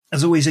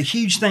As always, a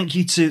huge thank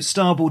you to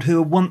Starboard, who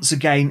are once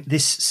again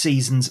this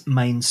season's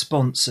main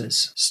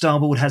sponsors.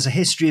 Starboard has a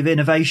history of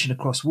innovation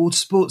across water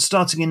sports,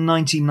 starting in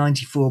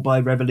 1994 by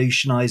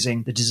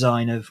revolutionising the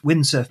design of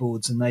windsurf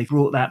boards, and they've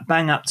brought that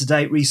bang up to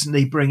date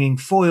recently, bringing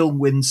foil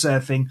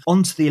windsurfing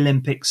onto the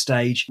Olympic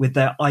stage with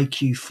their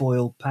IQ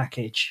Foil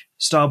package.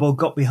 Starboard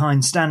got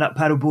behind stand-up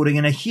paddleboarding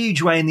in a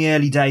huge way in the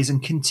early days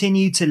and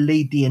continue to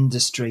lead the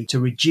industry to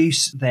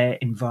reduce their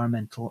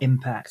environmental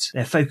impact.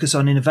 Their focus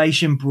on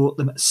innovation brought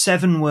them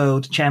 7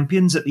 world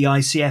champions at the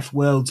ICF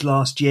Worlds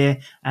last year,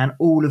 and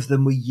all of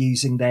them were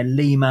using their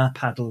Lima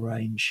paddle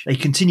range. They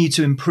continue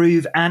to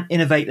improve and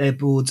innovate their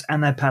boards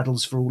and their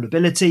paddles for all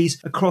abilities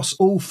across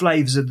all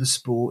flavours of the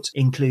sport,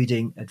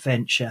 including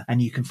adventure.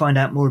 And you can find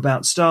out more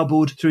about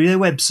Starboard through their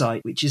website,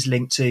 which is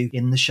linked to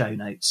in the show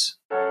notes.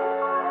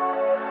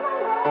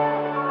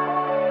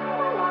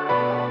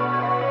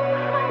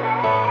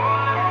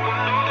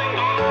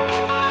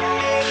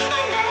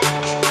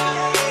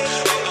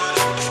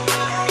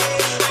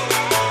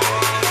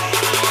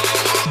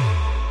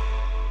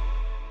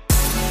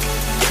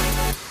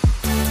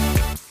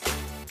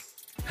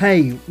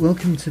 Hey,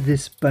 welcome to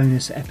this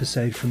bonus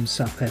episode from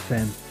SUP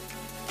FM.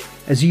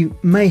 As you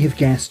may have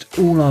guessed,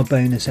 all our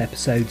bonus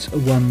episodes are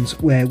ones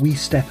where we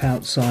step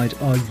outside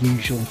our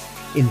usual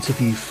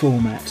interview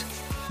format.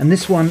 And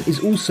this one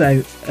is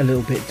also a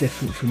little bit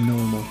different from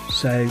normal.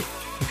 So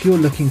if you're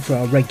looking for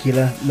our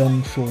regular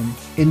long-form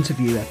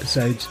interview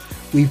episodes,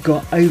 we've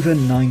got over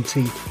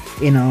 90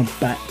 in our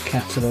back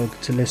catalogue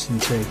to listen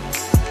to.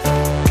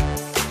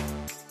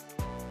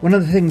 One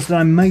of the things that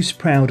I'm most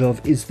proud of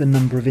is the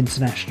number of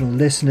international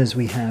listeners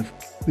we have.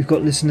 We've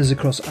got listeners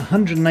across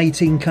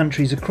 118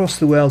 countries across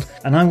the world,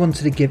 and I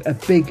wanted to give a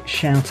big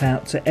shout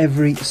out to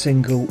every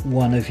single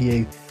one of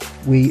you.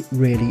 We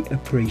really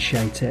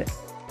appreciate it.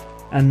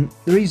 And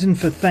the reason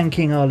for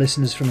thanking our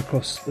listeners from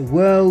across the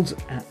world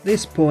at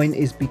this point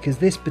is because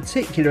this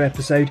particular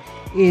episode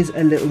is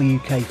a little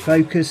UK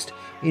focused.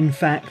 In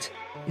fact,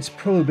 it's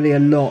probably a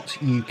lot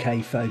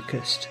UK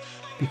focused,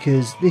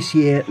 because this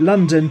year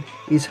London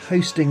is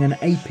hosting an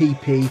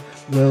APP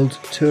World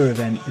Tour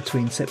event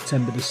between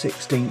September the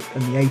 16th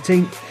and the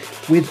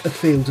 18th with a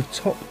field of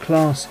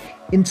top-class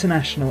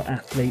international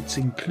athletes,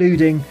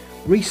 including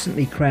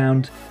recently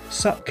crowned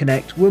SUP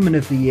Connect Woman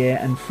of the Year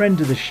and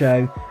friend of the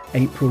show,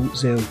 April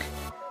Zilg,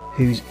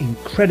 whose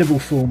incredible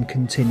form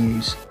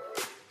continues.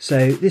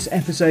 So this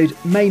episode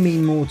may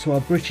mean more to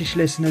our British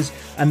listeners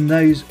and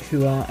those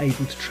who are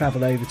able to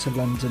travel over to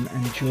London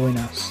and join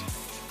us.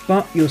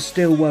 But you're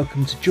still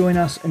welcome to join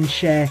us and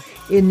share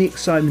in the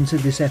excitement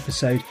of this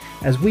episode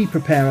as we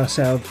prepare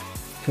ourselves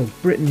for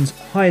Britain's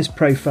highest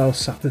profile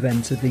SUP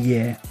event of the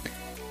year,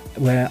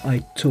 where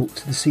I talk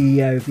to the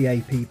CEO of the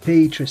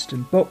APP,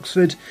 Tristan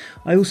Boxford.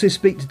 I also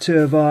speak to 2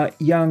 of our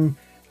young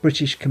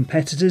British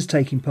competitors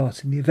taking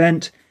part in the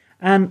event,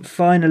 and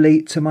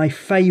finally to my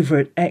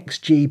favourite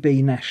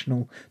ex-GB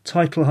national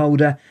title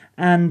holder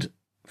and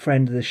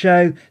friend of the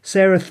show,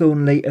 Sarah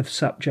Thornley of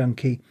SUP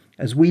Junkie,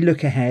 as we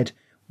look ahead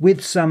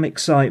with some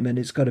excitement,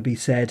 it's got to be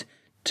said,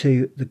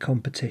 to the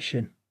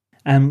competition.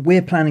 And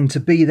we're planning to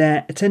be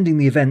there attending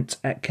the event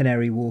at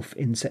Canary Wharf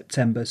in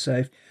September. So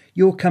if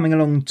you're coming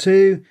along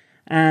too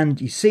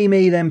and you see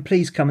me, then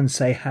please come and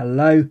say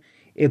hello.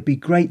 It'd be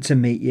great to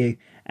meet you.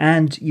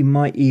 And you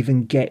might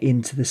even get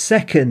into the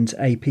second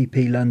APP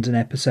London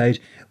episode,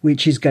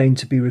 which is going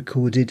to be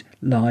recorded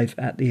live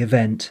at the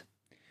event.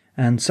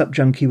 And SUP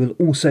Junkie will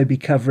also be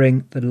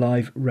covering the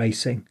live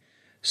racing.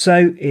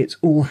 So it's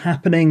all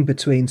happening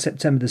between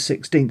September the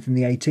 16th and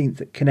the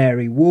 18th at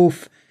Canary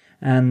Wharf,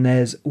 and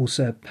there's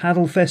also a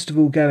paddle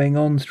festival going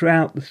on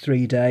throughout the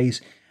 3 days,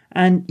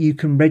 and you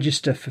can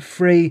register for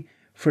free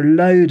for a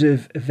load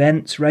of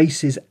events,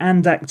 races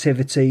and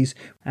activities,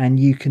 and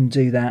you can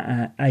do that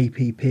at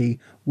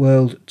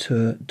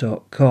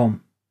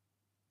appworldtour.com.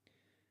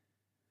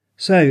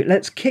 So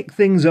let's kick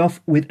things off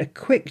with a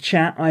quick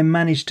chat I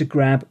managed to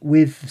grab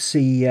with the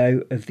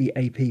CEO of the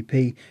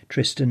APP,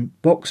 Tristan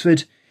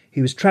Boxford.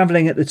 He was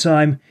travelling at the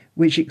time,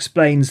 which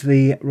explains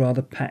the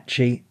rather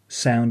patchy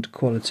sound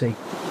quality.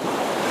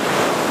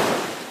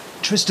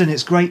 Tristan,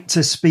 it's great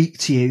to speak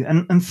to you.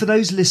 And for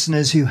those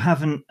listeners who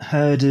haven't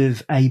heard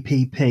of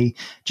APP,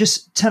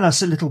 just tell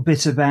us a little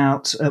bit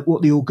about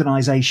what the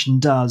organisation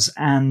does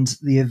and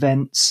the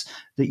events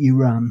that you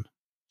run.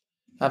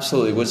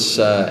 Absolutely.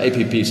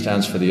 APP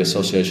stands for the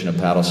Association of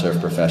Paddle Surf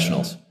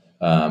Professionals.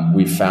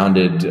 We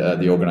founded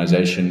the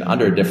organisation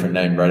under a different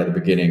name right at the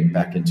beginning,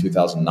 back in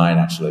 2009,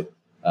 actually.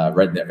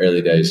 Right in the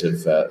early days of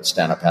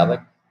stand-up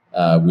paddling.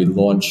 We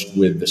launched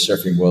with the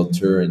Surfing World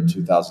Tour in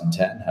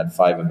 2010, had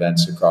 5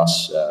 events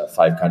across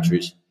 5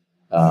 countries,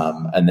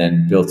 and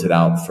then built it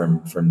out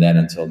from then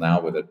until now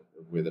with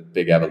a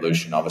big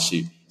evolution,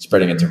 obviously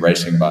spreading into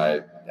racing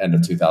by end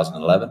of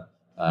 2011.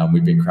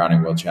 We've been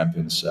crowning world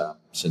champions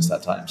since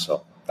that time.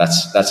 So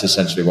that's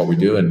essentially what we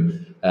do.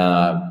 And,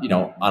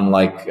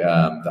 unlike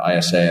the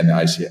ISA and the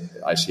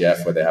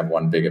ICF, where they have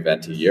one big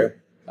event a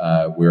year,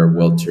 we're a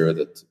world tour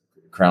that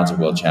crowns a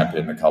world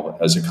champion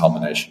as a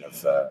culmination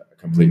of a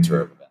complete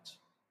tour of events.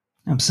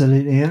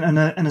 Absolutely, and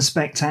a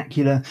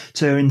spectacular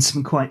tour in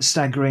some quite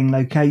staggering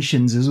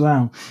locations as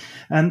well.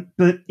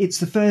 But it's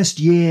the first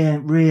year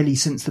really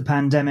since the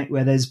pandemic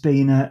where there's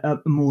been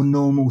a more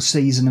normal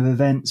season of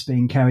events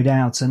being carried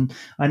out. And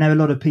I know a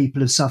lot of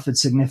people have suffered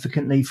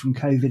significantly from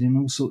COVID in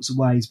all sorts of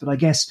ways. But I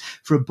guess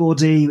for a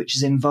body which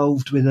is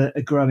involved with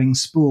a growing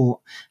sport,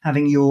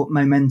 having your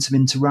momentum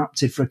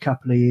interrupted for a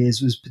couple of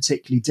years was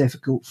particularly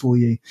difficult for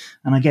you.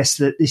 And I guess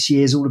that this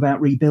year is all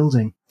about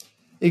rebuilding.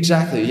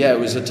 Exactly. Yeah, it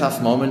was a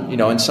tough moment.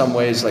 In some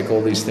ways, like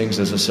all these things,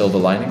 there's a silver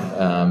lining.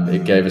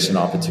 It gave us an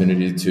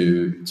opportunity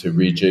to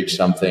rejig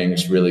some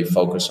things, really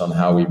focus on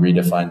how we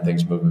redefine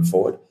things moving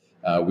forward.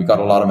 We got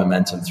a lot of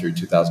momentum through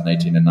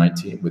 2018 and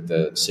 19 with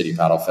the City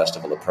Paddle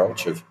Festival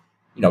approach of,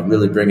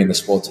 really bringing the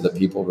sport to the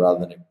people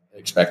rather than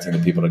expecting the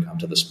people to come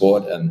to the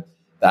sport. And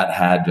that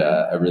had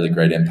a really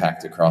great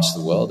impact across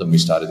the world. And we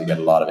started to get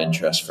a lot of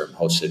interest from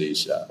host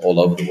cities all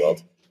over the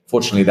world.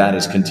 Fortunately, that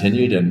has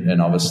continued,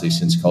 and obviously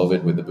since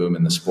COVID, with the boom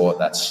in the sport,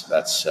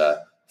 that's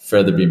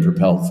further been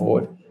propelled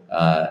forward.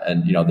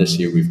 And this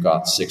year we've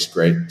got 6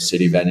 great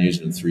city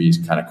venues and 3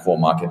 kind of core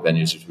market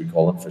venues, as we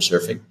call them, for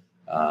surfing,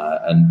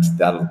 and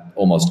that'll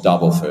almost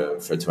double for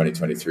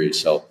 2023.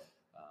 So,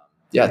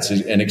 it's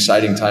an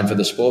exciting time for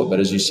the sport.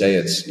 But as you say,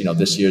 it's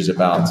this year's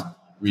about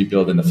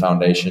rebuilding the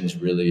foundations,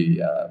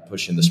 really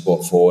pushing the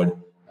sport forward,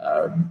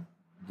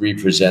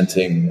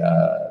 representing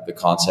the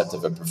concept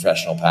of a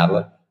professional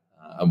paddler.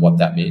 And what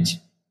that means,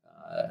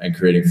 and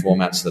creating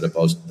formats that are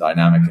both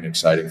dynamic and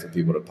exciting for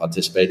people to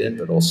participate in,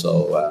 but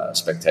also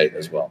spectate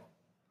as well.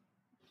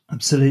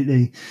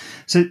 Absolutely.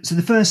 So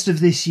the first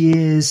of this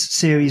year's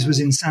series was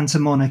in Santa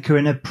Monica,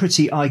 in a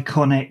pretty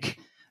iconic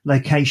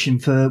location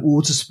for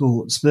water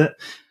sports. But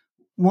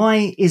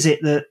why is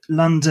it that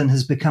London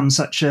has become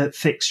such a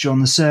fixture on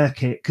the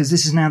circuit? Because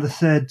this is now the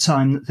 3rd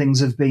time that things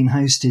have been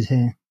hosted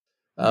here.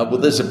 Well,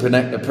 there's a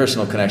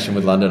personal connection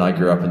with London. I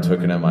grew up in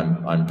Twickenham.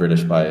 I'm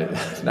British by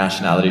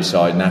nationality,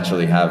 so I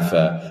naturally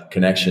have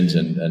connections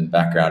and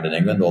background in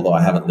England, although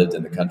I haven't lived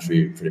in the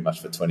country pretty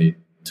much for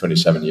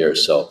 27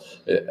 years, so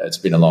it's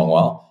been a long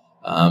while.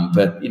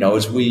 But,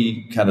 as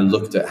we kind of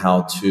looked at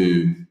how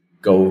to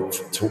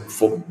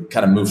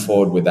kind of move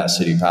forward with that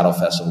City Paddle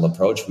Festival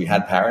approach, we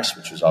had Paris,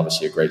 which was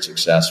obviously a great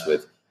success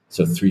with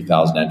sort of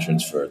 3,000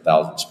 entrants for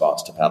 1,000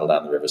 spots to paddle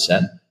down the River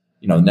Seine.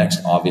 The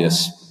next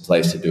obvious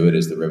place to do it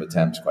is the River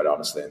Thames, quite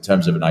honestly. In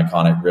terms of an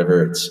iconic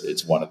river,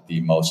 it's one of the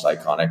most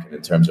iconic. And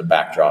in terms of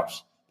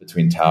backdrops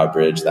between Tower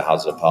Bridge, the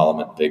Houses of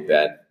Parliament, Big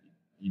Ben,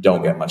 you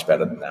don't get much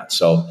better than that.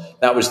 So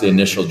that was the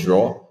initial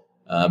draw.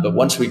 But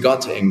once we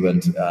got to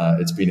England,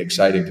 it's been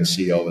exciting to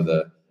see over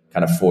the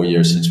kind of 4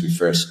 years since we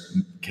first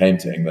came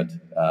to England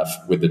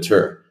with the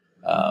tour,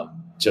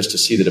 just to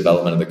see the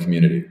development of the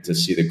community, to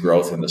see the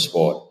growth in the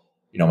sport.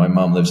 My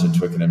mum lives in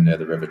Twickenham near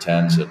the River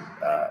Thames, and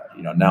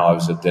now I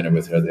was at dinner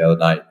with her the other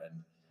night,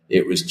 and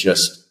it was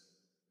just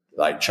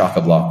like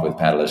chock-a-block with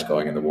paddlers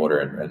going in the water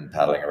and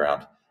paddling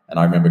around. And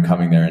I remember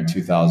coming there in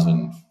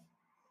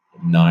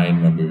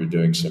 2009 when we were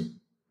doing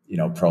some,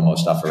 promo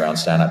stuff around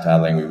stand-up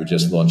paddling. We were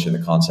just launching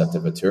the concept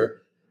of a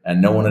tour,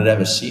 and no one had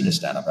ever seen a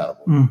stand-up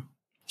paddleboard. Mm.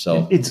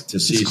 So it's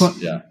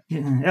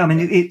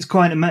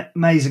quite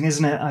amazing,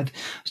 isn't it? I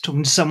was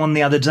talking to someone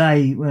the other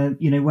day where,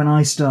 when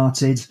I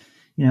started,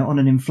 on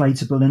an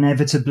inflatable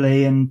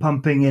inevitably and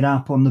pumping it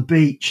up on the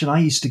beach. And I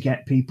used to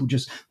get people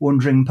just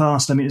wandering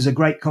past. I mean, it was a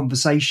great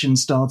conversation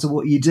starter.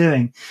 What are you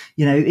doing?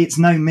 It's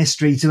no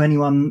mystery to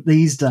anyone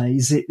these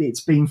days.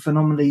 It's been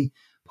phenomenally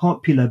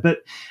popular.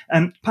 But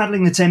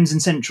paddling the Thames in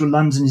central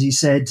London, as you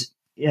said,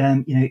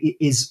 it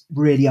is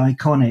really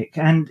iconic.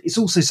 And it's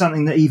also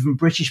something that even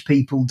British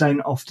people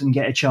don't often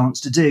get a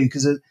chance to do,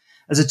 because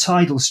as a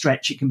tidal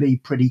stretch, it can be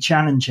pretty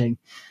challenging.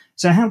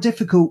 So how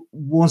difficult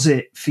was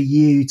it for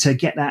you to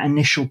get that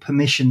initial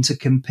permission to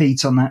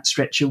compete on that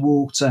stretch of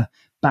water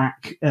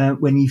back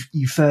when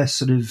you first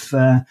sort of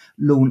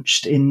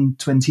launched in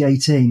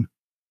 2018?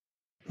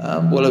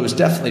 Well, it was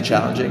definitely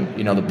challenging.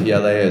 The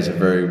PLA is a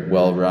very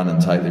well-run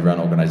and tightly run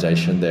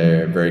organization.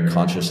 They're very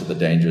conscious of the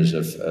dangers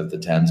of the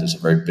Thames. It's a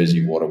very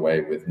busy waterway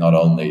with not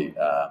only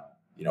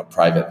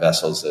private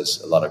vessels.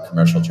 There's a lot of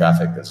commercial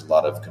traffic. There's a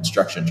lot of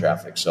construction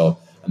traffic.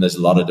 And there's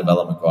a lot of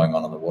development going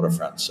on the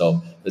waterfront.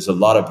 So there's a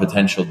lot of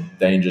potential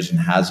dangers and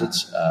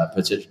hazards,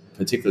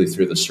 particularly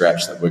through the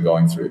stretch that we're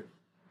going through.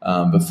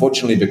 But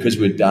fortunately, because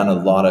we've done a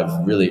lot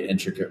of really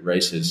intricate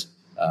races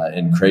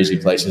in crazy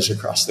places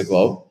across the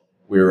globe,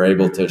 we were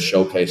able to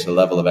showcase a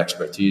level of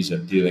expertise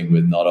of dealing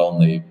with not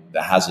only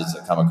the hazards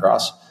that come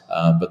across,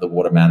 but the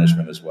water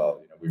management as well.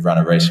 We've run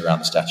a race around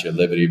the Statue of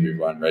Liberty. We've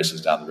run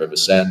races down the River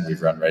Seine.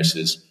 We've run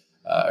races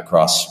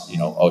across,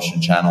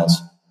 ocean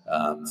channels.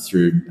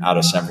 Through out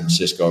of San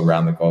Francisco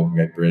around the Golden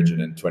Gate Bridge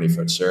and in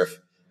 20-foot surf.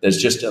 There's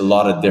just a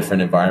lot of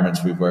different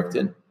environments we've worked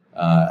in.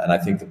 And I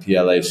think the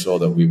PLA saw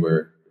that we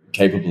were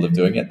capable of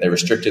doing it. They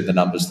restricted the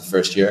numbers the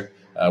first year.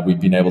 We've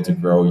been able to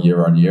grow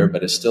year on year,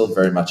 but it's still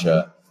very much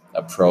a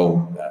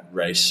pro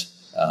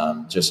race.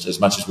 Just as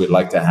much as we'd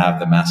like to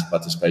have the mass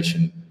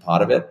participation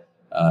part of it,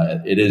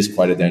 it is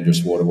quite a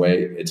dangerous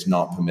waterway. It's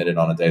not permitted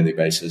on a daily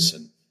basis.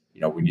 And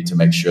we need to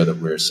make sure that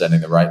we're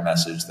sending the right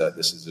message that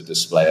this is a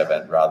display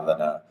event rather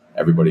than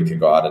everybody can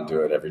go out and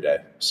do it every day.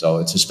 So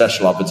it's a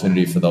special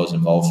opportunity for those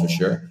involved for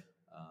sure.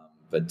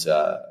 But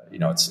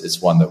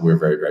it's one that we're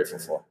very grateful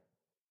for.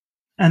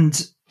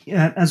 And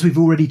as we've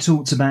already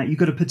talked about, you've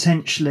got a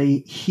potentially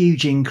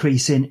huge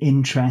increase in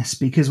interest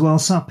because while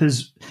SUP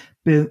has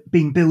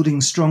been building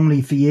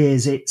strongly for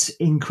years, it's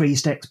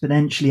increased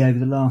exponentially over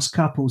the last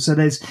couple. So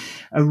there's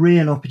a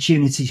real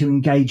opportunity to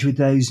engage with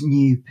those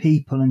new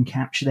people and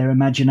capture their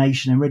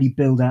imagination and really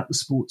build out the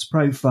sports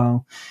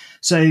profile.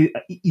 So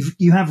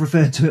you have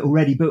referred to it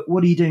already, but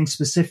what are you doing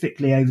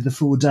specifically over the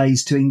 4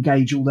 days to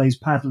engage all those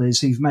paddlers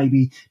who've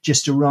maybe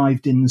just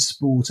arrived in the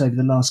sport over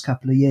the last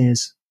couple of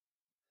years?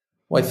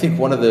 Well, I think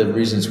one of the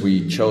reasons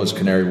we chose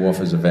Canary Wharf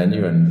as a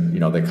venue and,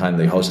 they're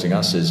kindly hosting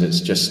us is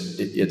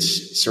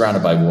it's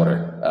surrounded by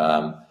water.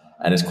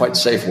 And it's quite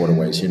safe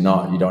waterways. You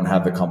don't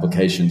have the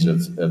complications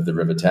of the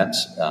River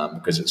Thames,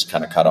 because it's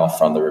kind of cut off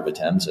from the River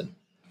Thames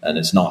and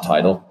it's not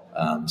tidal.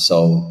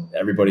 So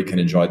everybody can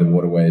enjoy the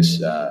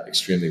waterways,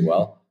 extremely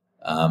well.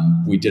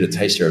 We did a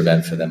taster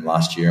event for them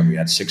last year and we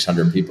had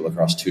 600 people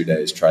across 2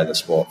 days try the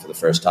sport for the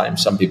first time.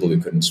 Some people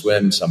who couldn't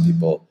swim, some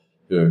people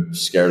who are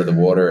scared of the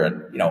water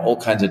and, all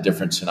kinds of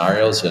different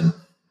scenarios. And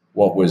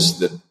what was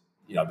the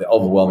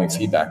overwhelming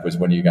feedback was,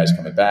 when are you guys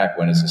coming back?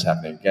 When is this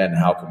happening again?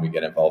 How can we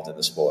get involved in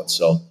the sport?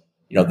 So,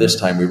 this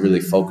time we really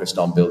focused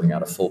on building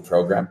out a full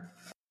program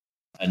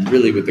and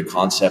really with the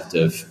concept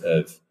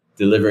of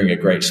delivering a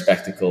great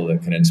spectacle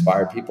that can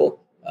inspire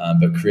people,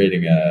 but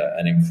creating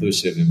an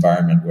inclusive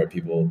environment where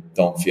people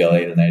don't feel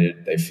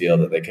alienated. They feel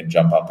that they can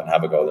jump up and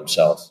have a go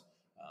themselves.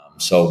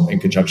 So in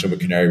conjunction with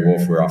Canary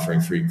Wharf, we're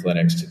offering free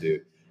clinics to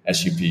do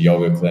SUP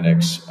yoga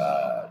clinics,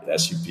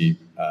 SUP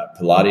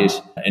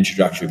Pilates,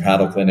 introductory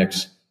paddle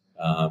clinics,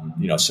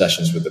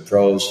 sessions with the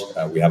pros.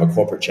 We have a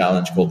corporate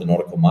challenge called the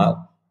Nautical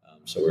Mile.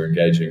 So we're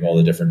engaging all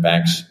the different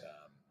banks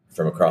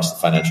from across the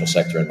financial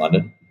sector in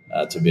London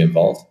to be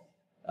involved.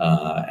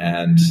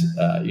 And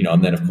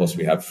then of course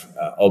we have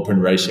open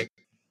racing.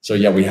 So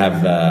we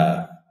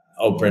have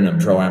open and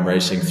pro-am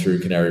racing through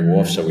Canary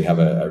Wharf. So we have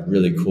a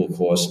really cool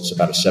course. It's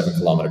about a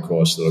 7-kilometer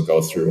course that'll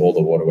go through all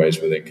the waterways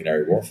within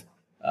Canary Wharf.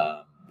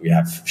 We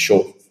have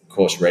short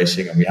course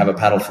racing, and we have a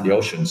Paddle for the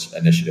Oceans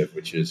initiative,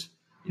 which is,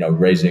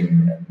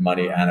 raising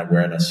money and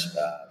awareness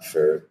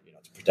for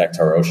to protect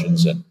our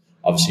oceans. And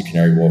obviously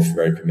Canary Wharf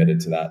very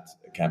committed to that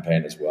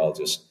campaign as well.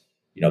 Just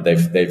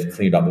they've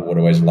cleaned up the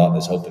waterways a lot.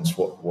 There's open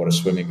water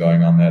swimming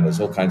going on there.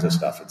 There's all kinds of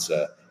stuff.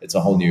 It's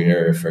a whole new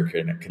area for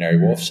Canary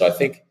Wharf. So I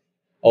think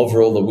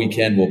overall the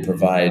weekend will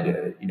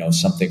provide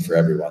something for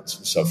everyone.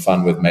 So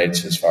fun with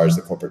mates as far as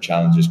the corporate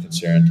challenge is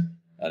concerned,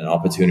 and an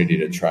opportunity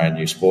to try a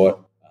new sport.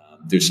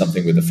 Do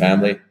something with the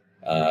family,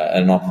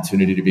 and an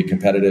opportunity to be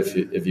competitive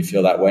if you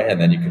feel that way, and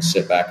then you can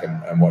sit back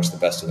and watch the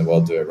best in the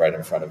world do it right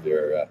in front of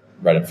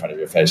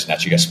your face and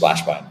actually get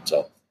splashed by them.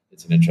 So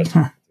it's an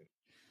interesting.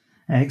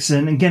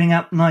 Excellent. And getting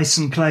up nice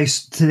and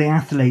close to the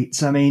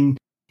athletes. I mean,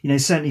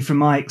 certainly from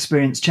my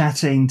experience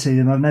chatting to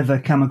them, I've never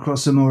come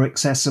across a more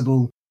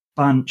accessible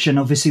bunch, and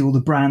obviously all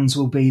the brands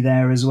will be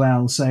there as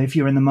well. So if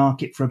you're in the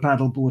market for a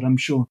paddleboard, I'm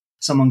sure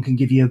someone can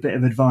give you a bit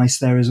of advice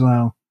there as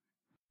well.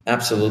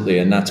 Absolutely,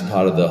 and that's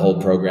part of the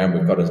whole program.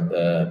 We've got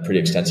a pretty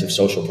extensive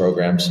social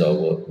program.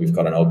 So we've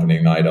got an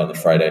opening night on the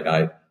Friday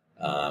night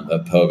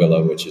at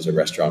Pergola, which is a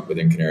restaurant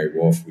within Canary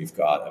Wharf. We've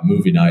got a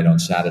movie night on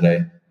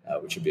Saturday,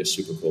 which would be a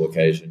super cool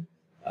occasion.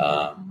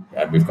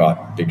 And we've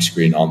got big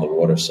screen on the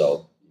water,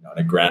 so and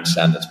a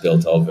grandstand that's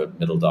built over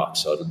Middle Dock.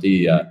 So it'll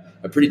be a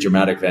pretty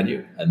dramatic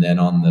venue. And then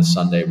on the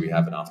Sunday, we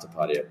have an after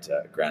party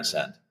at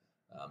Grandstand.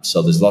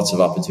 So there's lots of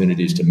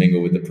opportunities to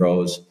mingle with the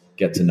pros,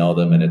 get to know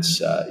them, and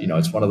it's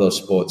it's one of those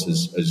sports,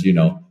 as you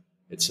know,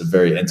 it's a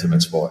very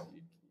intimate sport.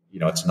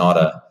 It's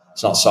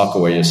not soccer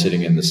where you're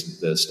sitting in the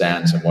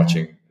stands and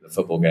watching the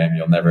football game.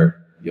 You'll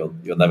never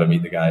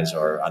meet the guys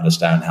or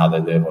understand how they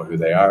live or who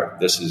they are.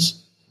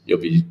 You'll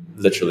be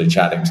literally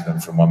chatting to them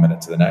from 1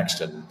 minute to the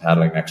next and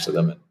paddling next to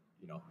them, and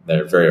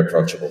they're very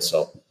approachable.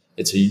 So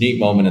it's a unique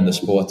moment in the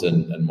sport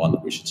and one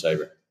that we should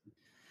savor.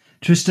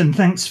 Tristan,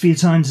 thanks for your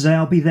time today.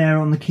 I'll be there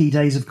on the key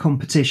days of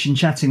competition,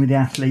 chatting with the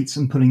athletes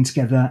and pulling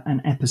together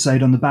an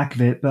episode on the back of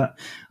it. But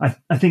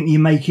I think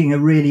you're making a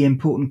really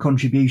important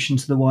contribution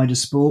to the wider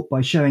sport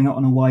by showing it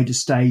on a wider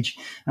stage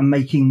and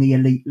making the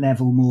elite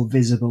level more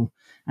visible.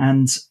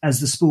 And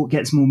as the sport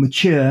gets more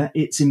mature,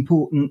 it's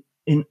important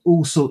in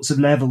all sorts of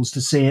levels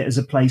to see it as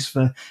a place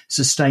for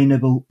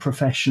sustainable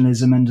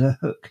professionalism and to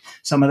hook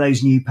some of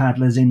those new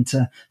paddlers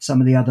into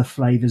some of the other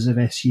flavours of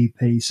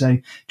SUP. So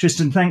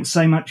Tristan, thanks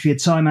so much for your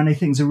time. I know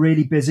things are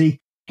really busy.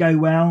 Go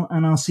well,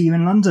 and I'll see you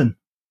in London.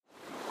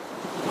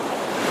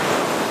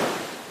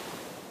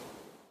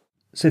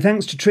 So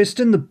thanks to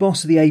Tristan, the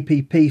boss of the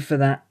APP, for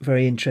that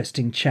very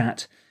interesting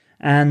chat.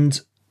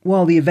 And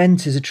while the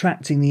event is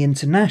attracting the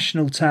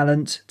international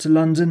talent to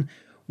London,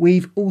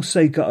 we've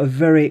also got a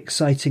very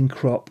exciting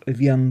crop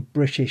of young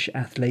British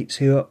athletes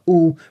who are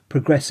all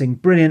progressing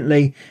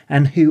brilliantly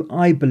and who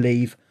I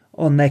believe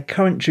on their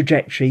current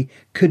trajectory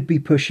could be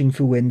pushing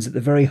for wins at the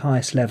very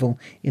highest level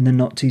in the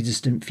not too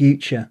distant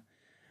future.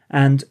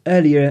 And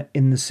earlier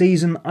in the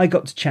season, I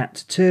got to chat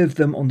to two of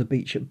them on the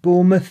beach at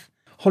Bournemouth.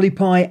 Holly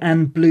Pye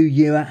and Blue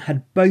Ewer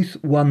had both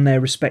won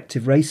their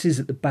respective races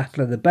at the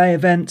Battle of the Bay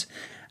event,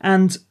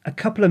 and a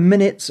couple of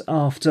minutes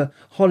after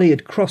Holly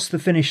had crossed the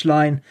finish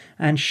line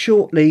and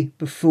shortly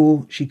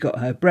before she got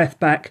her breath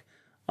back,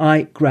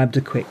 I grabbed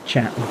a quick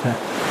chat with her.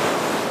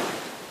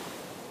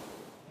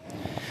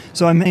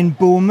 So I'm in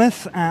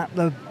Bournemouth at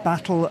the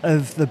Battle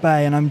of the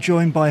Bay, and I'm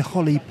joined by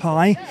Holly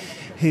Pye,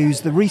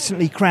 who's the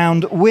recently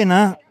crowned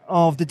winner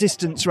of the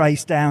distance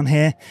race down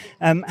here.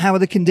 How are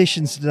the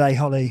conditions today,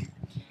 Holly?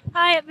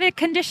 Hi, the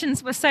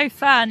conditions were so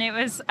fun. It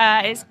was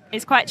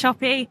it's quite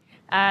choppy.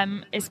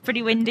 It's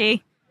pretty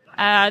windy.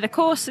 The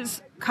course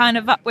is kind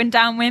of upwind,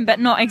 downwind, but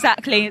not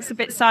exactly. It's a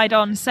bit side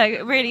on,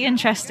 so really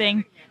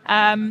interesting.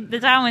 The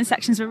downwind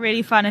sections were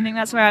really fun. I think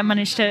that's where I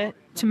managed to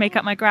make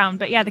up my ground.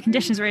 But yeah, the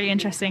conditions are really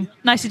interesting.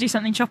 Nice to do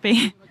something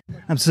choppy.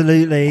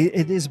 Absolutely.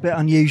 It is a bit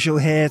unusual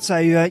here. So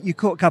you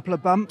caught a couple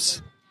of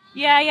bumps?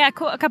 Yeah,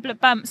 caught a couple of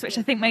bumps, which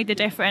I think made the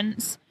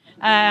difference.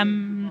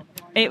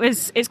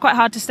 It's quite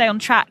hard to stay on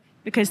track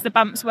because the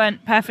bumps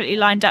weren't perfectly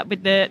lined up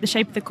with the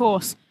shape of the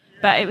course.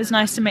 But it was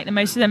nice to make the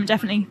most of them.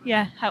 Definitely,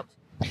 helped.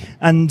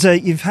 And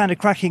you've had a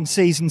cracking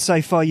season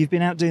so far. You've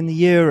been out doing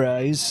the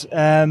Euros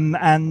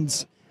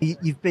and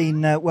you've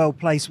been well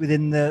placed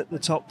within the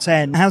top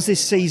 10. How's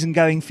this season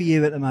going for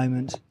you at the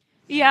moment?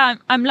 Yeah,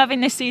 I'm loving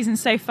this season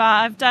so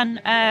far. I've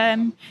done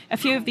a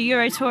few of the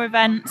Euro Tour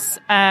events.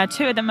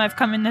 Two of them I've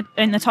come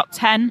in the top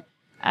 10.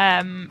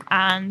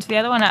 And the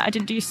other one I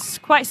didn't do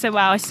quite so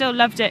well. I still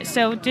loved it,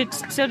 still did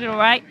all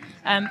right.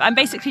 I'm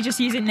basically just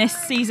using this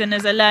season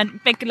as a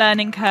big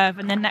learning curve,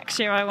 and then next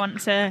year I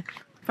want to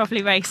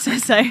properly race.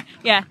 So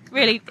yeah,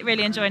 really,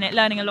 really enjoying it,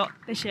 learning a lot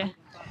this year.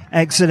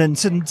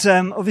 Excellent. And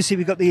obviously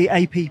we've got the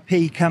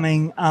APP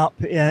coming up.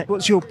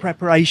 What's your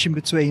preparation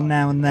between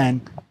now and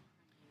then?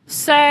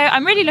 So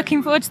I'm really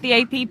looking forward to the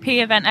APP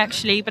event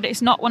actually, but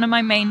it's not one of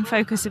my main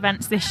focus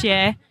events this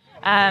year.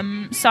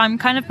 So I'm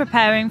kind of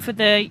preparing for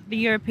the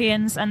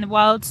Europeans and the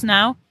Worlds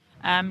now.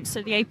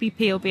 So the APP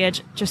will be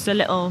just a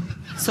little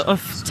sort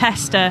of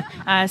tester,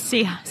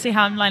 see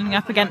how I'm lining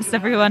up against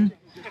everyone.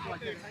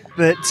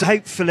 But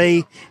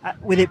hopefully,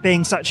 with it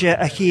being such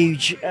a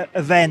huge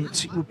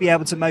event, we'll be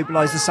able to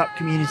mobilise the SUP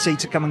community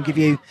to come and give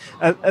you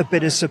a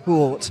bit of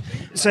support.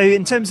 So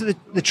in terms of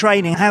the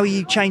training, how are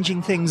you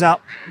changing things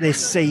up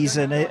this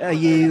season? Are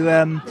you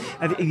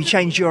have you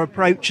changed your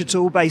approach at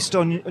all based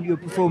on your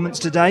performance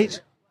to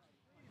date?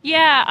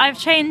 Yeah, I've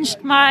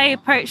changed my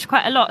approach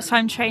quite a lot. So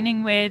I'm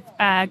training with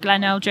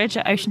Glenn Eldridge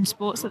at Ocean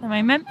Sports at the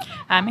moment.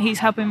 He's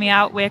helping me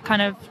out.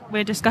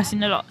 We're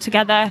discussing a lot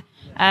together.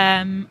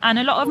 And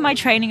a lot of my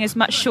training is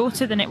much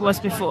shorter than it was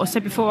before. So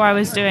before I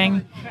was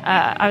kind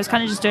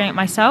of just doing it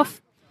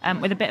myself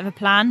with a bit of a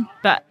plan.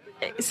 But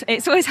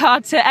it's always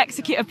hard to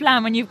execute a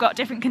plan when you've got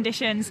different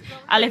conditions.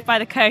 I live by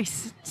the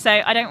coast, so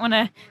I don't want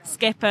to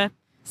skip a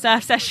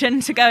surf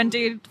session to go and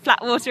do flat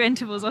water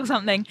intervals or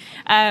something.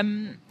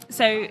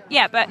 So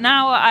yeah, but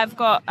now I've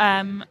got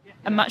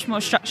a much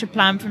more structured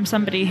plan from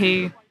somebody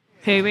who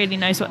really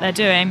knows what they're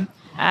doing.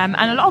 And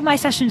a lot of my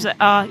sessions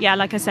are,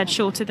 like I said,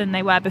 shorter than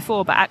they were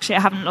before, but actually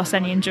I haven't lost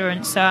any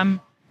endurance, so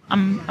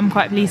I'm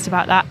quite pleased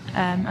about that,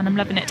 and I'm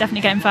loving it.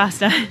 Definitely getting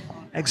faster.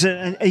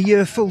 Excellent. Are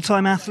you a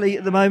full-time athlete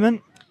at the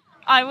moment?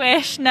 I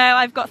wish. No,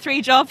 I've got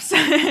 3 jobs.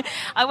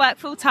 I work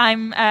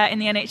full-time in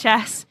the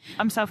NHS.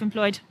 I'm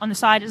self-employed on the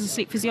side as a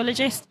sleep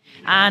physiologist.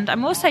 And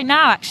I'm also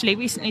now actually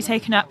recently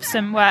taken up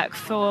some work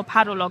for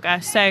Paddle Logger.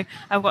 So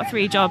I've got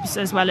 3 jobs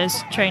as well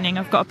as training.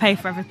 I've got to pay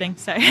for everything.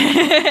 So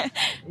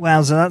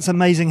Wowza, that's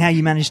amazing how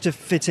you managed to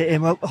fit it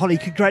in. Well, Holly,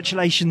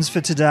 congratulations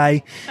for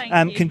today.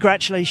 Thank you.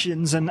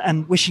 Congratulations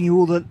and wishing you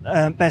all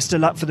the best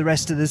of luck for the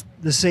rest of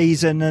the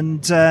season,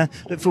 and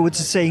look forward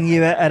to seeing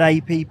you at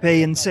APP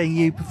and seeing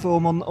you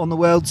perform on the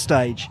world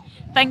stage.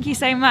 Thank you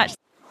so much.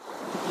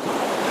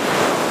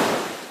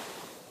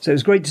 So it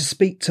was great to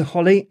speak to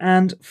Holly,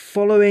 and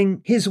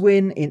following his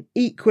win in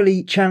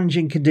equally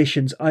challenging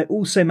conditions, I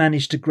also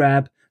managed to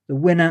grab the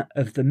winner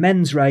of the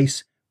men's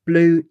race,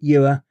 Blue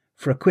Ewer,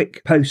 for a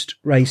quick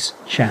post-race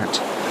chat.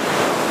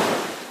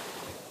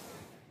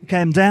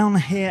 Okay, I'm down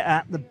here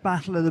at the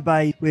Battle of the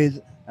Bay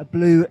with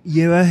Blue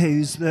Ewer,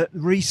 who's the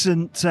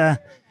recent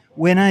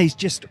winner. He's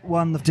just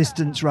won the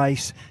distance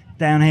race.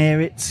 Down here,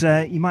 it's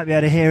you might be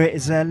able to hear it.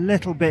 It's a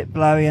little bit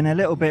blowy and a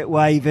little bit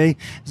wavy.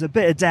 There's a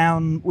bit of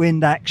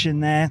downwind action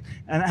there.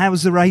 And how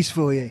was the race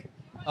for you?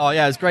 Oh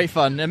yeah, it's great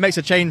fun. It makes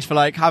a change for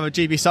have a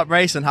GB SUP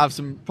race and have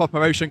some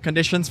proper ocean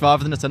conditions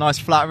rather than just a nice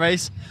flat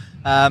race.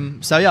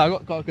 So yeah, I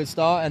got a good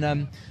start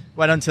and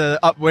went onto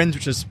upwind,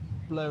 which was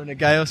blowing a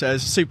gale. So it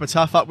was a super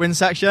tough upwind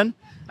section.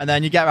 And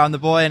then you get around the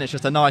buoy and it's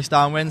just a nice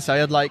downwind. So you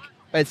had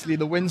basically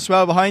the wind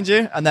swell behind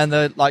you and then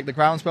the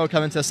ground swell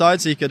coming to the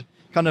side, so you could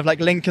kind of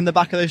link in the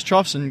back of those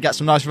troughs and get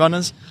some nice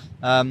runners.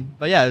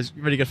 But yeah, it was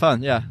really good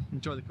fun. Yeah,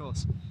 enjoy the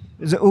course.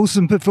 It was an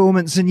awesome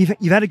performance, and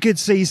you've had a good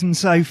season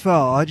so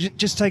far.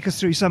 Just take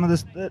us through some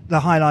of the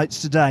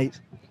highlights to date.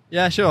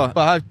 Yeah, sure.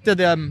 Well, I did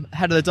the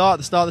head of the dart at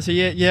the start of the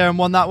year and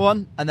won that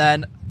one, and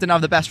then didn't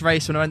have the best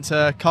race when I went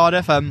to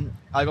Cardiff.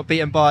 I got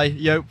beaten by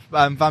Joop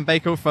van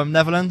Bekel from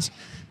Netherlands.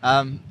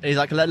 He's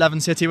like an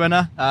 11 city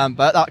winner,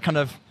 but that kind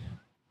of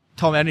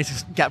told me I need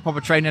to get proper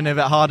training a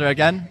bit harder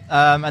again.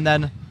 And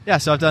then,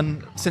 so I've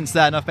done since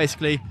then. I've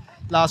basically,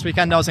 last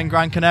weekend I was in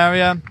Gran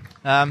Canaria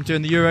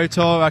doing the Euro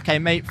Tour. I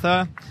came 8th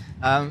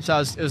there. So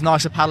it was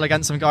nice to paddle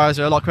against some guys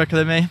who are a lot quicker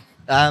than me.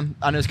 And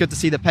it was good to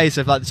see the pace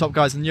of like the top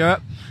guys in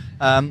Europe.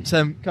 So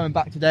I'm coming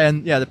back today,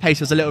 and the pace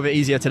was a little bit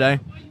easier today.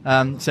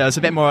 So it's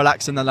a bit more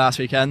relaxing than last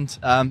weekend.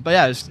 But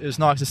it was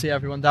nice to see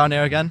everyone down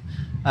here again.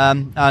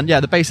 And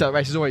the base out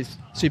race is always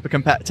super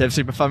competitive,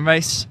 super fun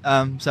race.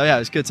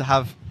 It's good to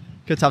have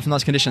some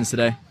nice conditions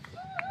today.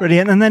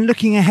 Brilliant. And then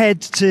looking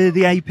ahead to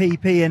the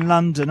APP in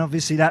London,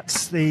 obviously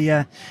that's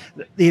the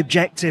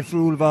objective for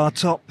all of our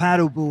top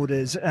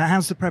paddleboarders.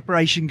 How's the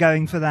preparation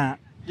going for that?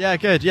 Yeah,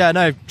 good. Yeah,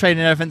 no,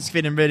 training, everything's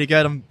feeling really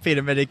good. I'm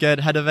feeling really good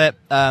ahead of it.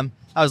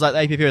 I was like,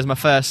 the APP was my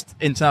first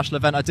international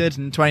event I did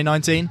in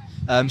 2019.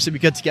 So it'd be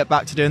good to get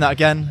back to doing that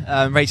again,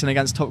 racing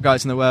against top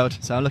guys in the world.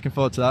 So I'm looking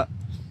forward to that.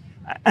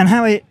 And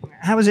how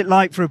is it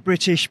like for a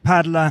British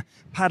paddler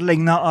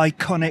paddling that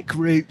iconic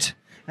route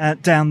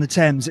down the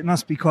Thames? It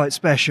must be quite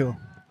special.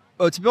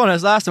 Well, to be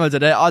honest, last time I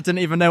did it, I didn't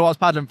even know what I was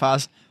paddling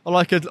past. All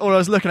I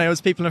was looking at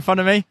was people in front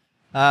of me.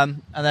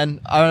 And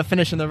then I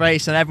finished in the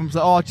race, and everyone's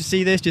like, "Oh, do you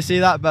see this? Do you see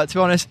that?" But to be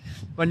honest,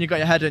 when you got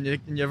your head in,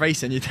 you're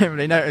racing, you don't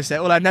really notice it.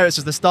 All I noticed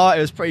was the start.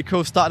 It was pretty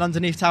cool starting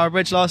underneath Tower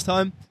Bridge last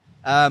time.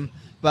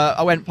 But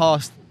I went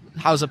past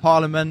House of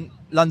Parliament,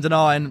 London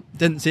Eye, and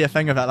didn't see a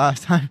thing of that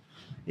last time.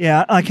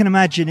 Yeah, I can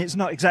imagine it's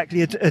not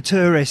exactly a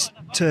tourist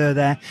tour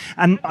there.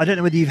 And I don't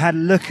know whether you've had a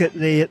look at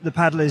the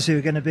paddlers who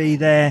are going to be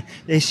there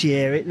this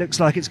year. It looks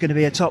like it's going to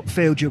be a top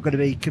field you're going to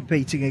be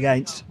competing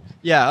against.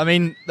 Yeah, I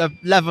mean, the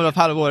level of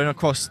paddleboarding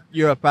across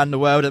Europe and the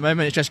world at the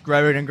moment is just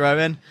growing and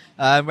growing.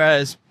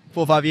 Whereas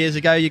 4 or 5 years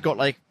ago, you got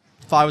like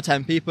 5 or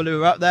 10 people who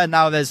were up there.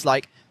 Now there's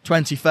like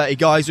 20, 30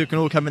 guys who can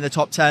all come in the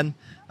top 10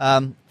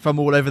 from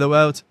all over the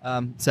world.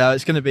 So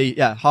it's going to be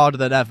harder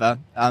than ever.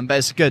 But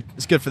it's good.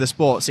 It's good for the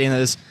sport, seeing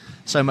there's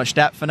so much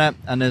depth in it.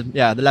 And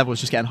the level is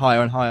just getting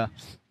higher and higher.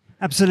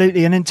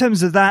 Absolutely. And in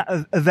terms of that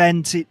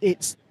event,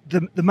 it's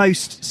the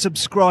most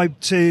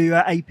subscribed to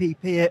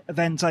APP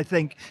event, I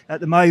think, at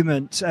the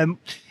moment.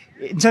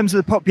 In terms of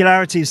the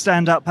popularity of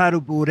stand-up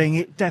paddleboarding,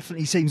 it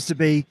definitely seems to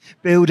be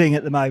building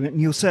at the moment,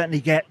 and you'll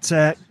certainly get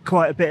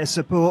quite a bit of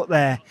support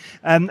there.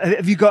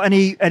 Have you got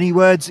any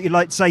words that you'd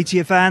like to say to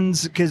your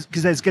fans? Because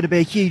there's going to be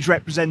a huge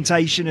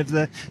representation of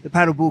the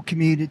paddleboard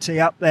community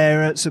up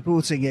there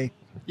supporting you.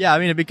 Yeah, I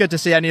mean, it'd be good to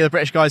see any of the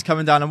British guys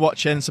coming down and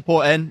watching,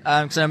 supporting,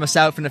 because I know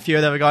myself and a few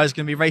of the other guys are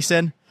going to be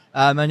racing.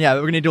 We're going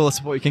to need all the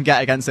support we can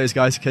get against those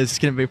guys, because it's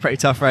going to be a pretty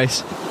tough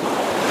race.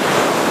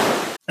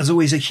 As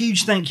always, a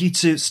huge thank you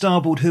to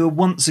Starboard, who are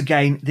once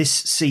again this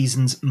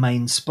season's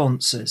main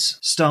sponsors.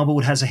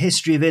 Starboard has a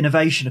history of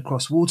innovation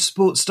across water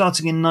sports,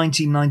 starting in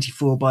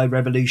 1994 by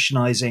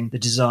revolutionising the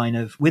design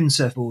of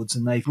windsurf boards,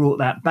 and they've brought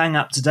that bang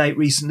up to date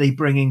recently,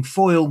 bringing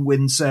foil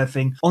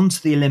windsurfing onto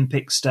the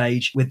Olympic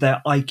stage with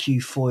their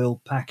IQ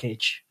Foil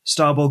package.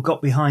 Starboard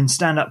got behind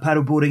stand-up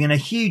paddleboarding in a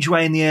huge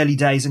way in the early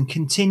days and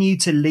continue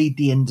to lead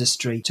the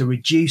industry to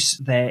reduce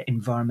their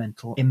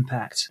environmental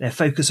impact. Their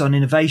focus on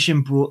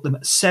innovation brought them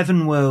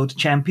 7 world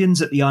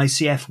champions at the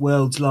ICF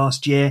Worlds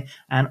last year,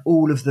 and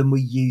all of them were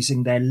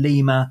using their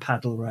Lima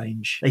paddle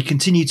range. They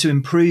continue to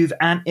improve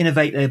and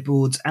innovate their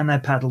boards and their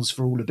paddles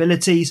for all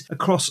abilities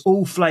across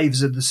all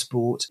flavours of the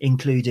sport,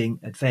 including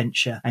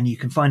adventure. And you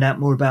can find out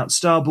more about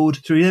Starboard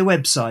through their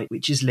website,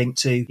 which is linked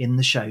to in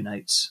the show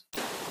notes.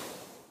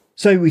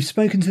 So we've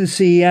spoken to the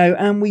CEO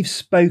and we've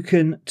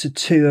spoken to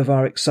 2 of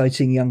our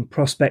exciting young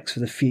prospects for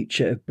the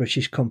future of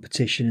British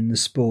competition in the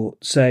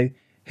sport. So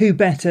who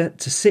better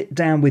to sit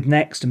down with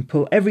next and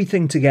pull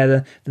everything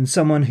together than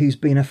someone who's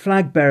been a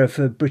flag bearer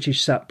for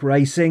British SUP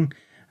racing,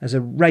 as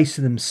a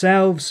racer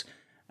themselves,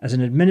 as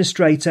an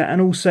administrator, and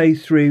also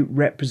through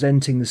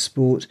representing the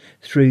sport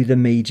through the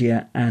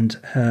media and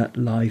her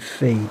live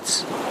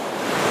feeds.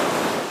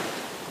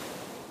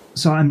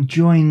 So I'm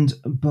joined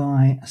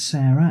by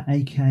Sarah,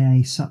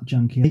 aka Sup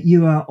Junkie.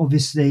 You are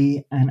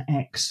obviously an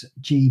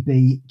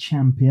ex-GB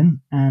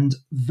champion and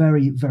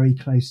very, very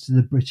close to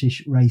the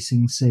British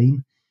racing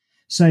scene.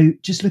 So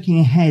just looking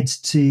ahead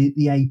to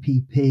the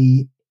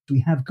APP, we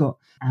have got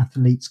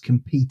athletes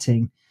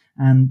competing,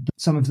 and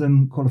some of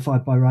them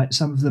qualified by right,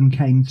 some of them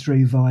came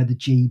through via the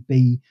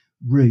GB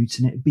route,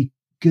 and it'd be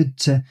good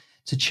to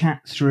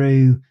chat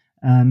through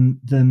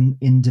them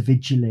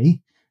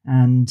individually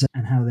and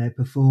how they're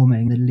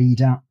performing the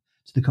lead up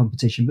to the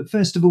competition. But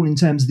first of all, in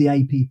terms of the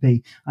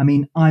APP, I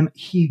mean, I'm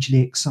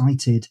hugely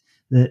excited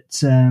that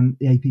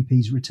the APP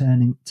is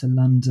returning to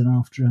London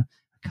after a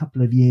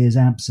couple of years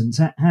absence.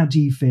 How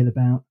do you feel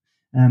about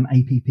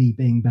APP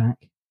being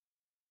back?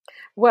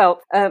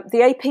 Well,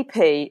 the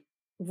APP,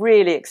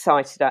 really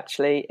excited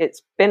actually.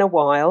 It's been a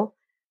while.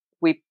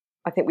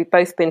 I think we've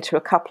both been to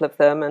a couple of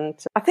them, and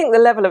I think the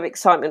level of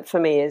excitement for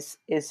me is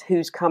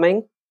who's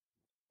coming.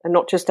 and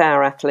not just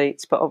our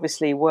athletes, but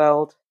obviously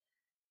world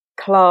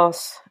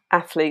class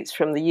athletes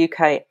from the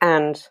UK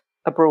and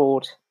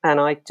abroad. And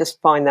I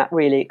just find that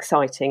really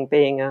exciting,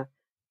 being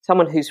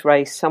someone who's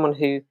raced, someone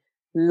who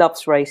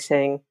loves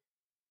racing,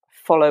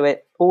 follow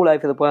it all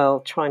over the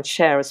world, try and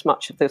share as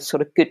much of the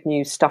sort of good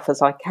news stuff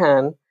as I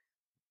can.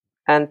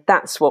 And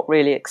that's what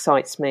really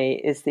excites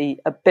me, is the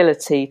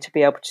ability to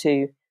be able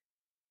to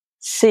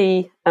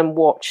see and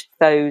watch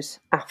those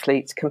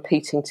athletes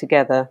competing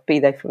together, be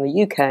they from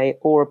the UK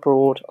or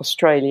abroad,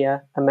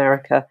 Australia,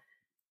 America,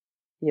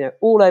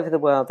 all over the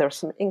world. There are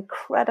some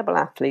incredible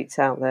athletes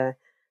out there,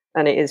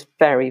 and it is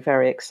very,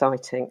 very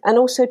exciting. And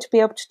also to be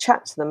able to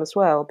chat to them as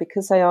well,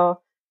 because they are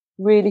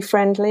really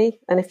friendly.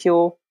 And if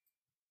you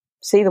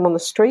see them on the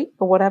street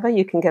or whatever,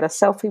 you can get a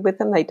selfie with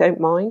them. They don't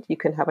mind. You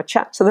can have a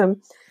chat to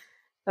them.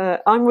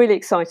 I'm really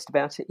excited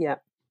about it, yeah.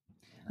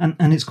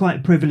 And it's quite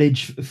a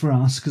privilege for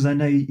us, because I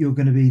know you're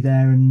going to be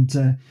there, and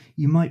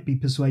you might be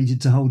persuaded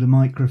to hold a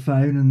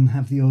microphone and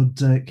have the odd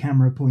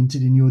camera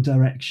pointed in your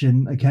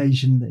direction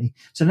occasionally.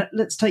 So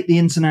let's take the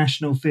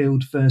international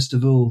field first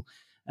of all.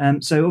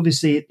 So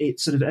obviously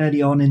it's sort of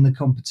early on in the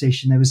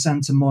competition. There was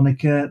Santa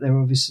Monica. There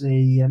were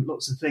obviously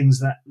lots of things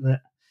that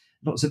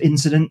lots of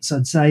incidents,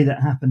 I'd say,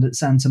 that happened at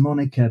Santa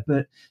Monica.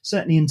 But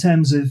certainly in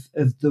terms of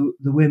the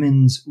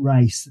women's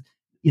race,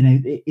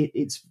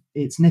 it's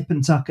nip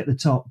and tuck at the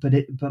top, but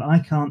I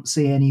can't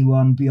see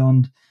anyone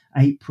beyond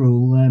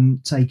April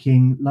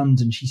taking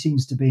London. She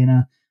seems to be in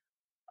a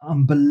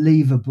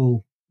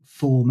unbelievable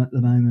form at the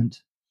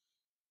moment.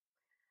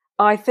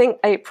 I think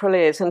April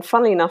is, and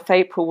funnily enough,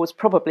 April was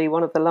probably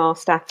one of the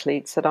last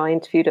athletes that I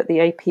interviewed at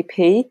the APP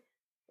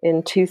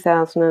in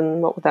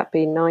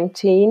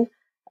 2019.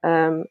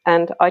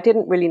 And I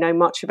didn't really know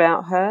much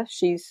about her.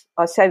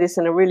 I say this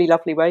in a really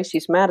lovely way,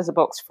 she's mad as a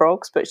box of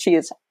frogs, but she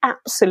is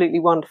absolutely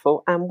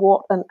wonderful. And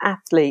what an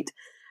athlete.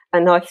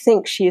 And I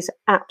think she is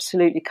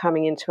absolutely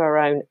coming into her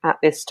own at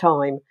this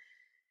time.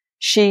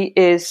 She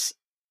is,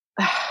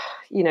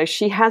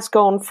 she has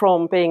gone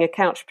from being a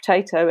couch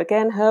potato,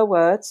 again, her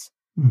words.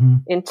 Mm-hmm.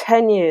 In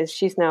 10 years,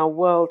 she's now a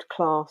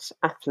world-class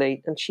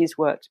athlete, and she's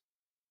worked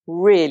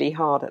really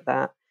hard at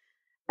that.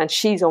 And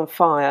she's on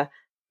fire.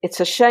 It's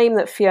a shame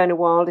that Fiona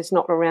Wilde is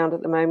not around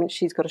at the moment.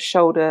 She's got a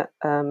shoulder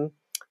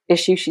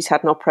issue. She's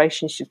had an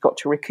operation. She's got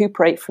to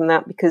recuperate from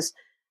that, because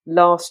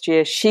last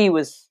year she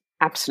was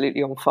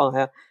absolutely on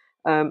fire.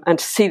 And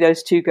to see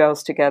those two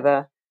girls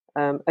together,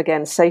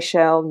 again,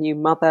 Seychelles, new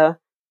mother,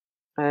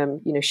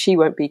 she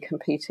won't be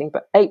competing.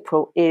 But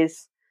April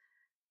is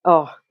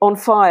on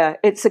fire.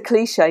 It's a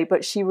cliche,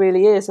 but she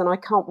really is. And I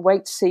can't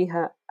wait to see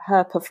her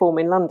perform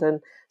in London.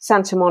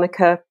 Santa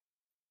Monica,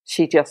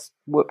 she just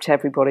whooped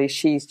everybody.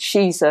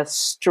 She's a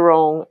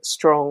strong,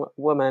 strong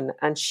woman.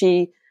 And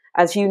she,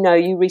 as you know,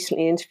 you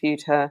recently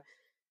interviewed her,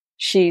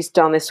 she's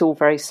done this all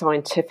very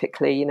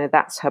scientifically.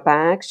 That's her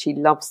bag. She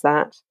loves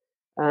that.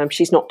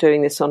 She's not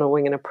doing this on a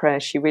wing and a prayer.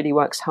 She really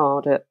works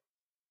hard at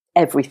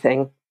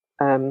everything,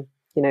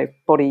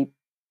 body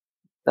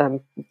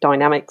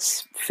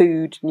dynamics,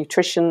 food,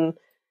 nutrition,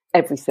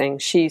 everything.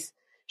 She's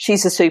a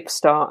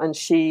superstar, and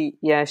she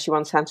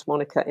won Santa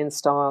Monica in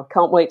style.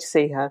 Can't wait to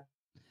see her.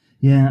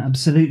 Yeah,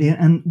 absolutely.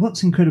 And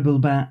what's incredible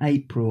about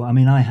April, I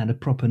mean, I had a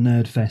proper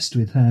nerd fest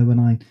with her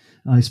when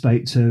I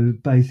spoke to her,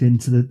 both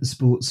into the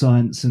sports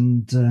science,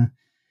 and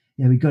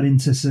we got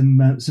into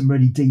some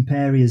really deep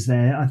areas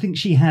there. I think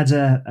she had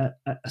a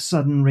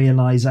sudden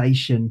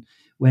realization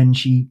when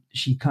she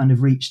kind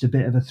of reached a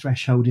bit of a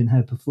threshold in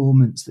her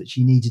performance that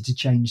she needed to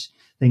change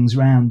things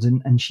around,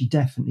 and she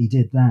definitely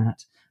did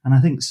that. And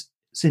I think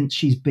since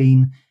she's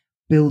been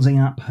building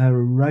up her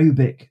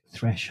aerobic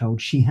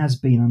threshold, she has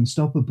been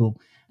unstoppable.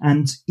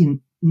 And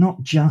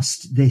not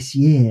just this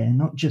year,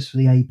 not just for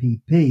the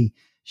APP,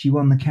 she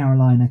won the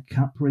Carolina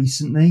Cup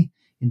recently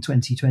in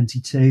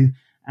 2022,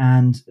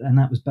 and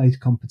that was both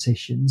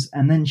competitions.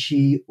 And then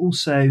she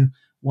also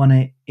won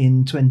it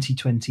in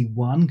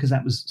 2021, because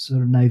that was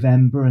sort of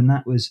November, and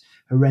that was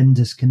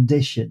horrendous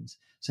conditions.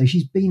 So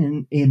she's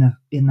been in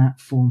that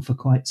form for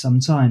quite some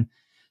time.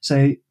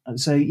 So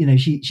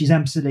she's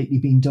absolutely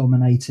been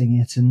dominating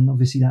it, and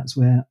obviously that's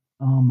where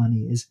our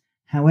money is.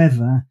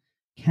 However,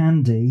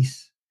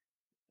 Candice,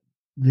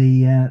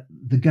 the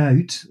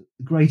GOAT,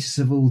 the greatest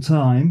of all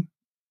time,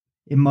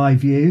 in my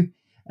view,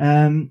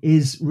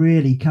 is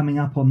really coming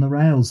up on the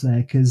rails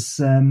there,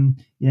 because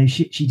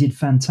she did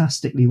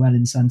fantastically well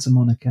in Santa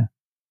Monica.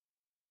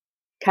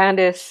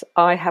 Candice,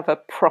 I have a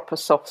proper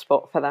soft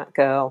spot for that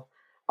girl.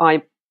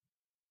 I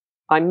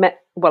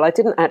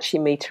didn't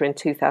actually meet her in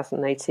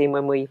 2018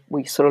 when we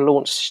sort of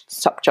launched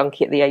Sup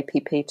Junkie at the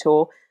APP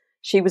tour.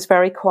 She was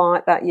very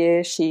quiet that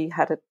year. She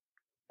had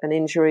an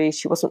injury.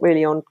 She wasn't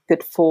really on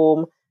good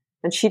form,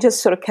 and she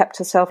just sort of kept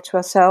herself to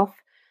herself.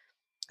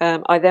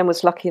 I then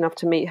was lucky enough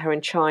to meet her in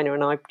China,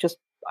 and I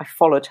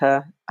followed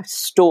her. I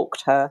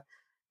stalked her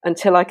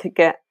until I could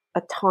get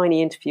a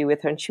tiny interview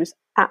with her, and she was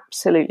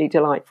absolutely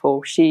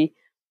delightful. She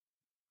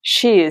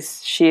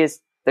is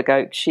the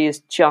GOAT. She is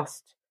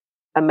just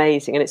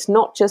amazing. And it's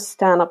not just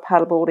stand-up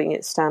paddleboarding,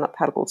 it's stand-up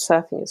paddleboard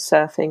surfing, it's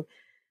surfing.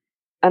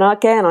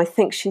 again, I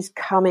think she's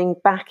coming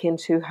back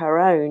into her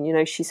own. You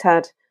know, she's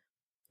had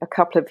a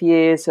couple of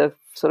years of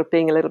sort of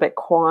being a little bit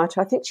quiet.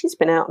 I think she's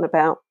been out and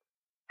about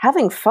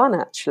having fun,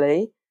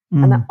 actually.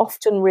 And that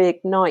often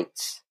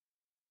reignites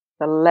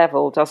the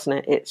level, doesn't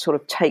it? It sort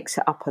of takes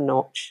it up a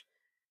notch.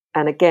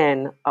 And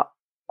again,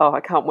 I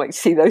can't wait to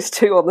see those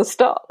two on the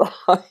start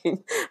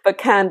line. But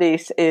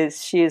Candice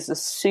she is a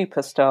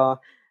superstar.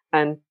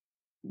 And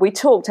we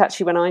talked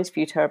actually when I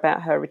interviewed her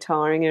about her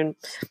retiring, and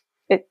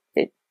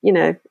you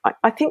know,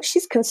 I think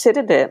she's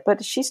considered it,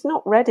 but she's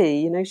not ready.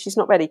 You know, she's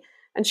not ready.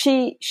 And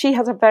she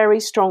has a very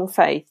strong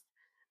faith,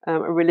 a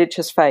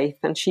religious faith,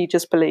 and she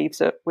just believes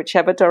that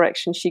whichever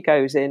direction she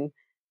goes in,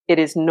 it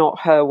is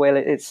not her will,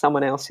 it is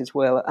someone else's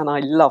will. And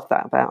I love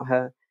that about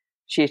her.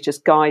 She is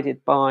just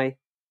guided by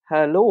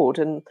her Lord,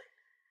 and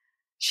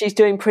she's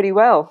doing pretty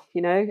well,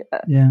 you know.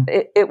 Yeah.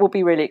 It will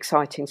be really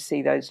exciting to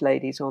see those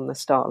ladies on the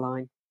start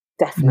line.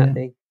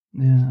 Definitely.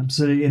 Yeah,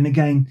 absolutely. And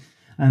again,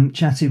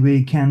 chatted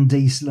with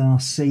Candice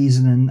last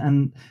season,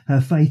 and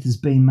her faith has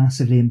been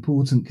massively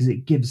important because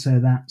it gives her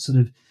that sort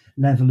of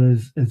level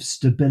of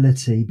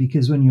stability,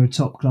 because when you're a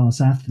top class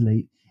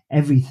athlete,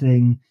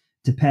 everything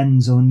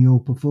depends on your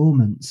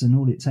performance, and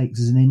all it takes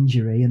is an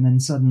injury, and then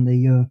suddenly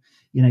your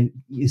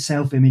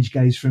self-image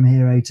goes from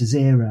hero to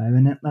zero,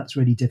 and that's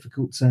really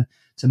difficult to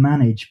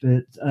manage.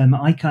 But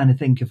I kind of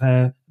think of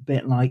her a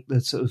bit like the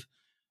sort of,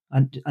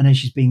 I know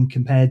she's been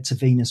compared to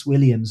Venus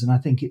Williams, and I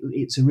think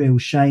it's a real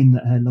shame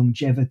that her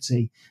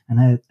longevity and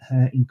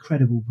her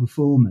incredible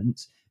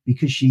performance,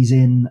 because she's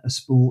in a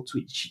sport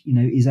which, you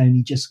know, is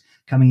only just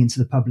coming into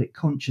the public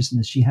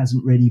consciousness, she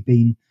hasn't really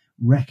been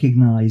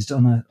recognised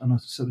on a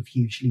sort of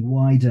hugely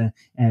wider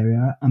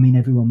area. I mean,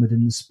 everyone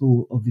within the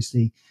sport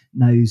obviously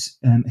knows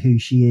who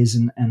she is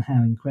and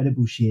how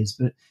incredible she is,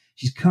 but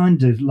she's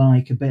kind of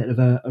like a bit of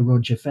a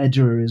Roger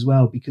Federer as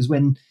well, because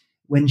when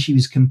she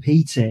was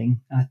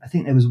competing, I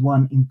think there was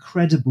one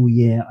incredible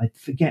year, I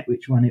forget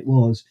which one it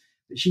was,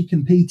 but she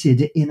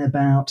competed in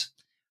about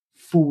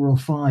 4 or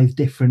 5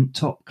 different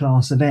top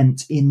class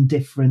events in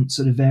different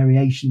sort of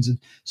variations of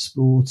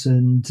sport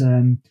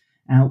and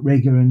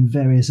outrigger and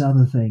various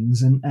other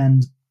things,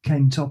 and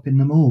came top in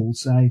them all.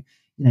 So,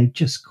 you know,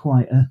 just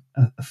quite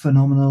a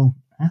phenomenal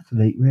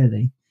athlete,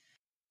 really.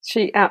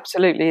 She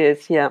absolutely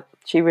is. Yeah,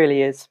 she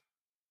really is.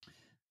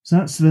 So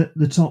that's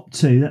the top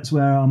two. That's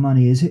where our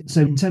money is.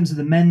 So in terms of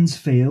the men's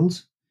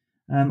field,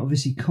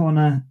 obviously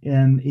Connor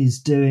is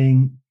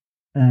doing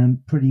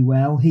pretty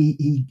well.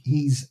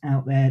 He's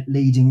out there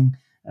leading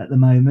at the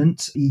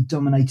moment. He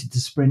dominated the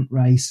sprint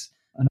race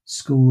and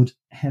scored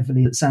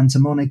heavily at Santa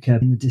Monica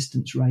in the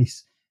distance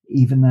race,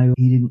 even though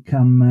he didn't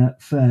come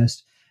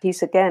first.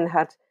 He's again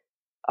had,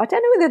 I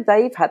don't know whether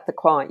they've had the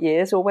quiet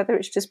years or whether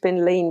it's just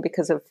been lean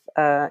because of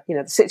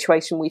the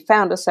situation we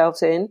found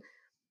ourselves in.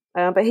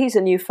 But he's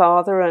a new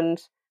father,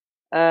 and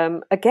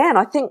again,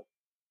 I think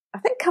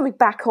coming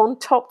back on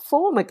top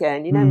form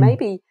again. You know,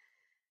 maybe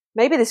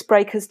this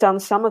break has done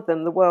some of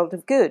them the world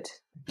of good.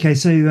 Okay,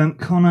 so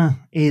Connor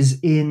is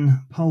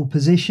in pole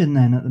position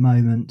then at the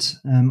moment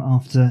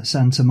after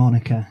Santa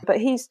Monica. But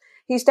he's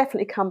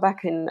definitely come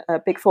back in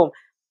big form.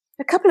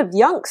 A couple of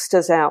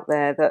youngsters out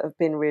there that have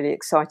been really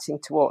exciting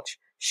to watch.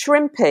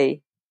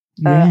 Shrimpy,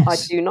 yes. I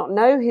do not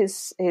know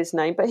his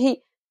name, but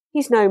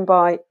he's known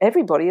by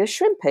everybody as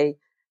Shrimpy.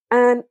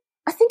 And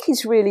I think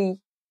he's really,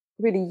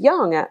 really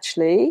young,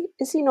 actually.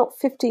 Is he not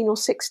 15 or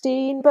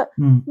 16? But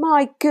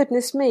my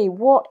goodness me,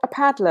 what a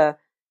paddler.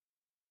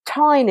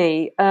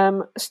 Tiny,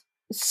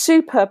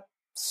 super,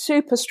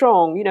 super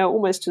strong, you know,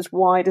 almost as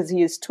wide as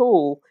he is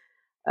tall.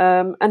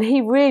 And he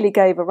really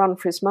gave a run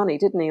for his money,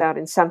 didn't he, out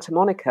in Santa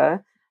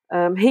Monica?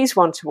 He's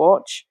one to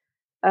watch.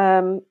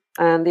 And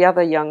the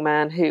other young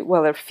man there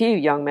are a few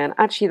young men.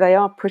 Actually, they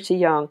are pretty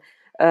young.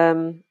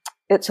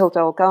 Itzel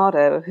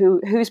Delgado,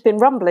 who's been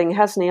rumbling,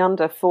 hasn't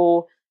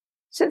he,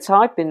 since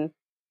I've been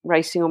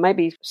racing, or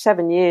maybe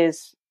 7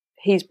 years.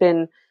 He's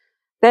been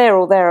there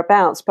or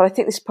thereabouts, but I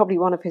think this is probably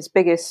one of his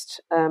biggest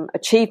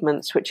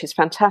achievements, which is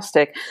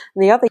fantastic.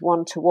 And the other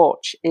one to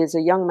watch is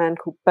a young man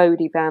called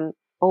Bodie Van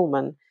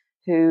Olman,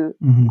 who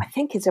I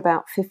think is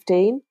about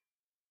 15.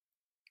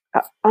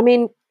 I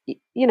mean,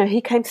 you know, he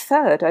came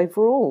third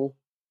overall.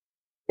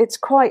 It's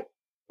quite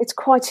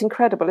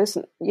incredible,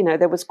 isn't it? You know,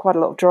 there was quite a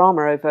lot of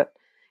drama over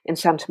in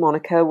Santa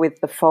Monica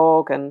with the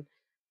fog and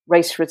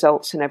race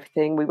results and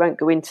everything. We won't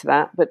go into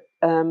that, but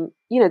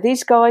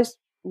these guys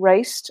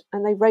raced,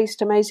 and they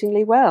raced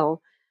amazingly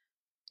well.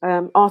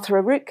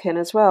 Arthur Arutkin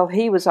as well,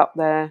 he was up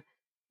there.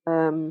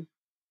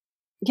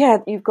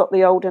 You've got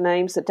the older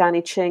names, the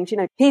Danny Ching. You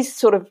know, he's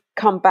sort of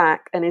come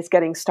back and is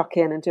getting stuck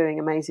in and doing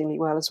amazingly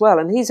well as well.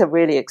 And he's a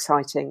really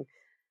exciting.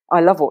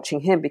 I love watching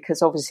him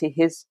because obviously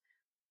his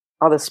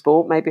other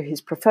sport, maybe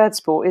his preferred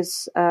sport,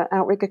 is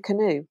outrigger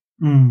canoe.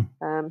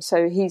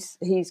 So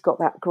he's got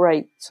that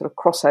great sort of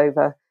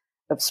crossover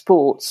of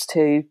sports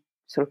to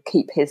sort of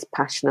keep his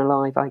passion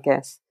alive, I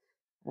guess.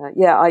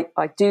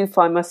 I do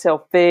find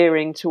myself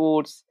veering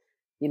towards,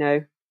 you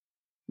know,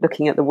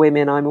 looking at the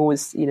women. I'm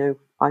always, you know,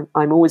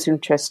 I'm always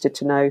interested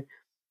to know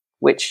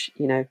which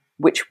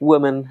which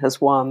woman has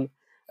won.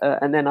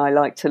 And then I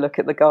like to look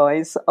at the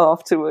guys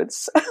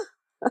afterwards.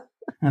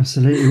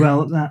 Absolutely.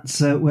 Well,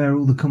 that's where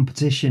all the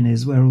competition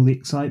is, where all the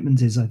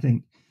excitement is, I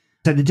think.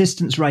 So the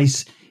distance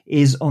race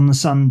is on the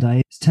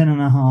Sunday. It's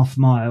 10.5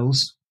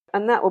 miles.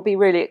 And that will be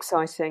really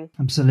exciting.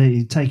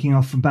 Absolutely. Taking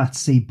off from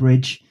Battersea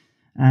Bridge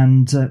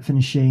and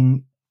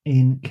finishing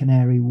in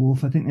Canary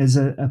Wharf. I think there's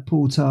a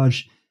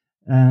portage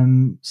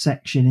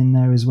section in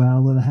there as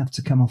well, where they have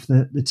to come off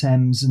the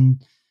Thames.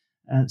 And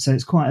so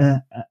it's quite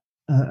a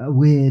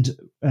weird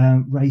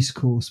race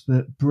course,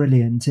 but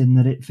brilliant in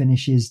that it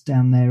finishes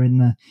down there in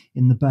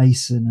the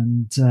basin.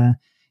 And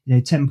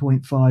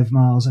 10.5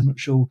 miles. I'm not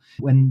sure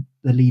when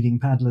the leading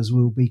paddlers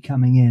will be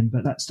coming in,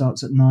 but that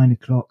starts at 9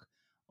 o'clock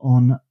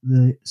on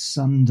the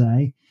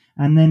Sunday.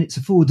 And then it's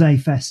a 4-day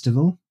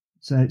festival.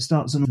 So it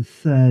starts on the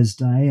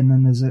Thursday, and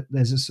then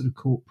there's a sort of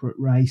corporate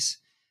race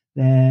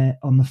there.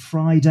 On the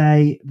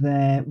Friday,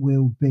 there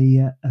will be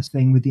a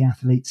thing with the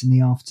athletes in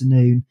the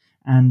afternoon,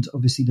 and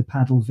obviously the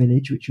paddle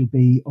village, which will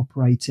be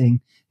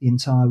operating the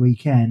entire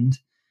weekend.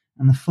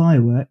 And the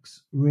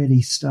fireworks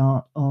really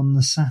start on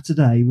the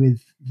Saturday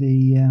with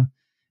the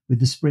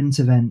sprint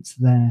events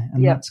there,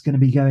 and That's going to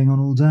be going on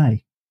all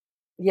day.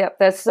 Yep,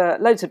 there's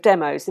loads of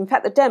demos. In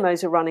fact, the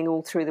demos are running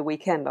all through the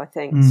weekend, I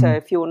think. So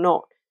if you're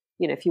not,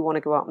 if you want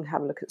to go up and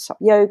have a look at some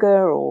yoga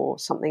or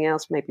something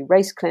else, maybe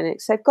race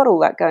clinics, they've got all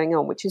that going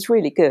on, which is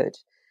really good.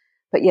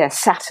 But yeah,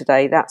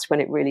 Saturday, that's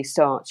when it really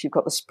starts. You've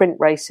got the sprint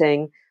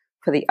racing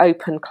for the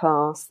open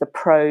class, the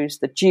pros,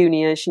 the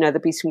juniors. There'll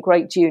be some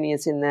great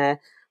juniors in there.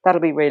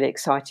 That'll be really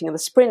exciting. And the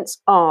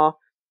sprints are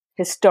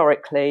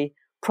historically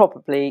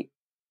probably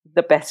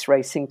the best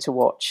racing to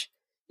watch.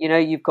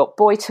 You've got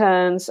boy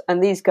turns,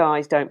 and these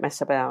guys don't mess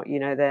about.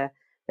 Their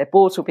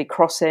boards will be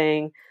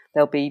crossing.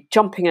 They'll be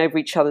jumping over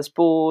each other's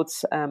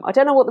boards. I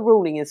don't know what the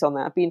ruling is on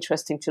that. It'd be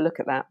interesting to look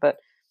at that. But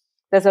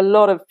there's a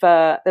lot of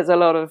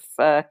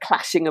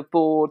clashing of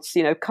boards,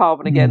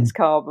 carbon against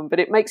carbon. But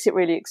it makes it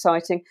really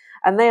exciting.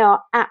 And they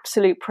are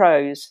absolute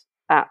pros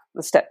at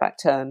the step back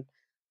turn.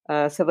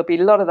 So there'll be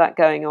a lot of that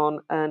going on.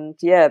 And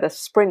yeah, the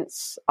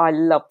sprints, I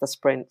love the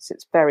sprints.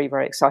 It's very,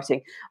 very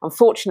exciting.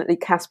 Unfortunately,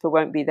 Casper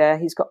won't be there.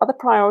 He's got other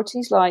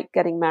priorities like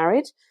getting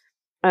married,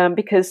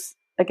 because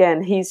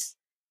again, he's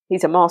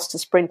a master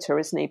sprinter,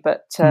 isn't he?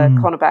 But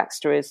Conor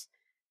Baxter is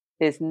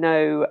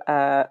no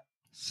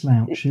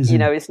slouch,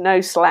 is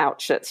no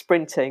slouch at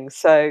sprinting.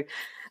 So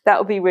that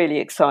will be really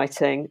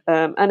exciting.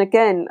 And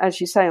again, as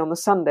you say, on the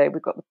Sunday,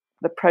 we've got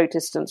the pro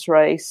distance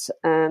race,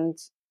 and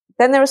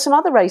then there are some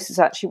other races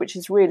actually, which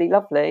is really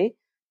lovely.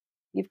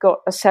 You've got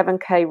a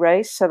 7K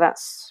race, so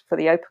that's for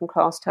the open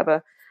class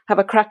to have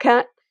a crack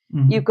at.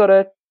 Mm-hmm. You've got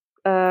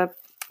a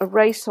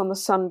race on the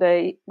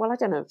Sunday. Well, I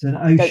don't know. It's an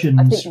oceans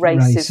I think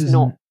race is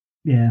not.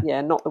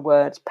 Yeah, not the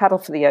word. Paddle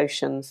for the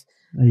Oceans.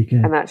 There you go.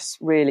 And that's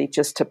really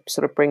just to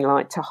sort of bring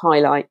light, to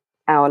highlight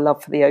our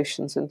love for the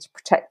oceans and to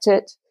protect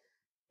it.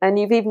 And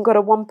you've even got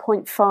a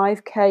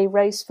 1.5K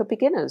race for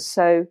beginners.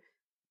 So,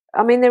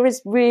 I mean, there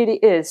really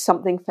is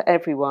something for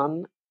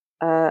everyone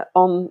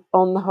on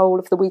the whole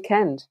of the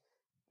weekend.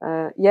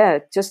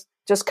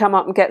 Just come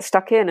up and get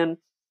stuck in. And,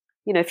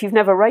 if you've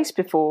never raced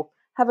before,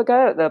 have a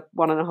go at the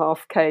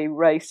 1.5K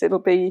race.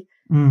 It'll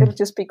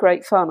just be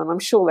great fun. And I'm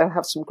sure they'll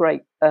have some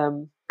great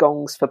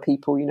gongs for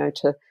people,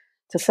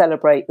 to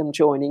celebrate them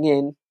joining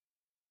in.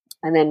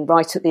 And then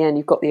right at the end,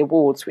 you've got the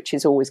awards, which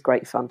is always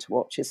great fun to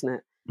watch, isn't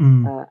it?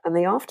 And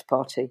the after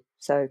party.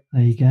 So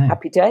there you go.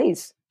 Happy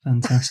days.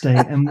 Fantastic.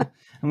 and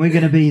we're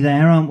going to be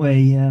there, aren't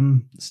we?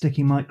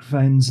 Sticking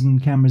microphones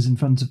and cameras in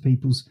front of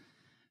people's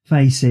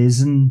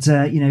faces. And,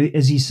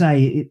 as you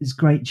say, it's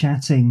great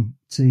chatting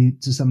to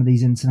some of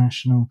these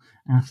international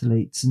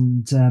athletes,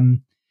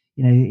 and,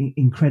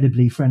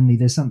 incredibly friendly.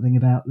 There's something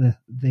about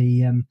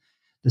the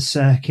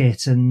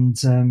circuit, and,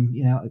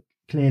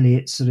 clearly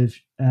it's sort of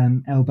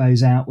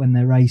elbows out when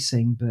they're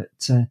racing, but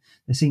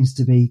there seems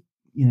to be,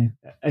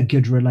 a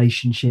good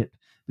relationship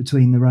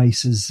between the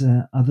racers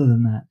other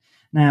than that.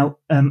 Now,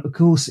 of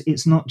course,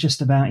 it's not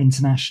just about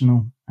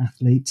international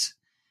athletes,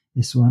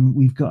 this one.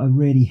 We've got a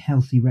really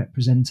healthy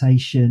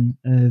representation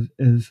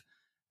of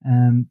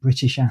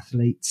British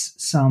athletes,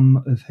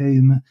 some of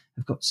whom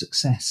have got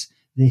success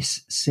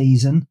this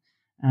season.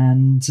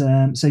 And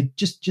so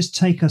just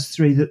take us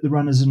through the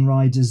runners and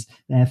riders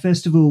there.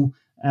 First of all,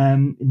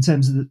 in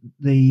terms of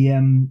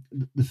the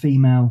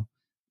female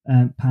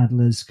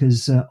paddlers,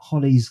 because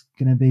Holly's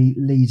going to be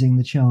leading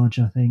the charge,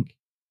 I think.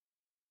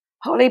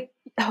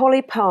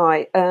 Holly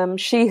Pye,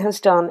 she has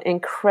done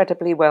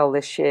incredibly well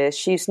this year.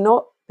 She's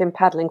not been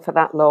paddling for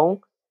that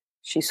long.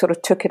 She sort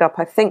of took it up,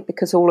 I think,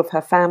 because all of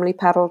her family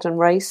paddled and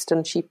raced,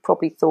 and she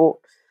probably thought,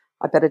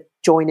 I better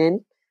join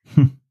in.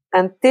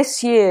 And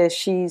this year,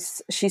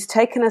 she's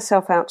taken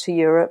herself out to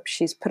Europe.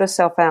 She's put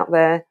herself out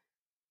there,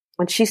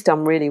 and she's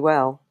done really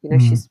well.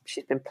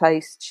 She's been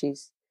placed.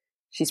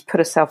 She's put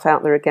herself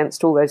out there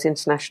against all those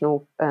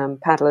international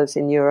paddlers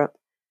in Europe,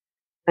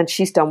 and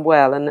she's done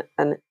well.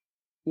 And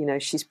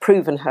she's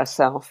proven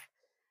herself,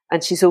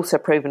 and she's also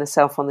proven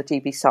herself on the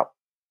DB Sup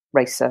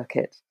race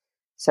circuit.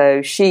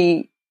 So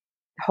she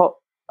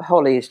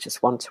Holly is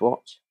just one to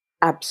watch.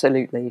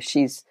 Absolutely.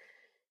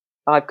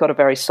 I've got a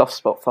very soft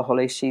spot for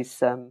Holly. She's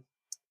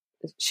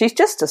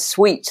just a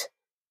sweet,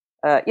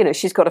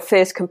 she's got a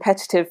fierce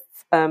competitive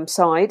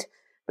side,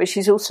 but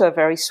she's also a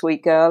very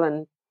sweet girl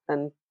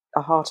and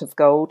a heart of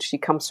gold. She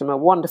comes from a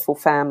wonderful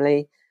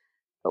family.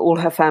 All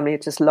her family are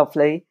just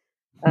lovely.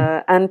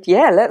 And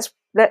yeah,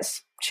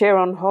 let's cheer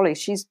on Holly.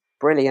 She's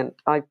brilliant.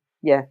 I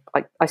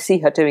see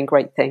her doing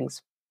great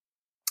things.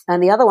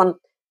 And the other one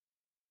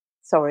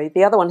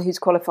who's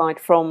qualified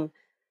from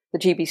the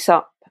GB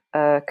Sup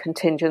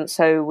contingent.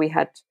 So we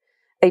had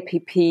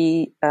APP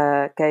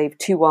gave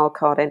 2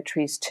 wildcard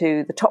entries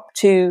to the top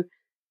 2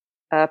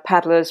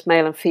 paddlers,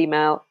 male and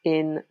female,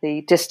 in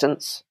the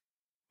distance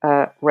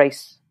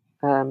race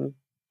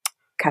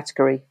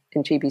category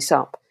in GB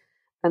Sup.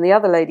 And the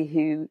other lady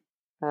who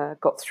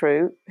got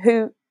through,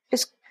 who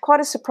is quite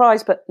a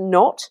surprise but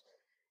not,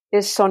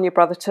 is Sonia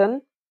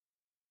Brotherton.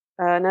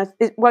 Now,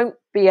 it won't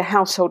be a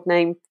household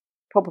name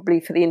probably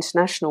for the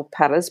international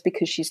paddlers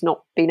because she's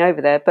not been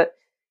over there. But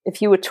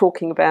if you were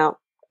talking about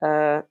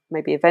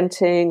maybe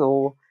eventing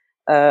or,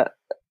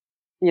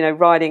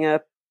 riding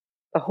a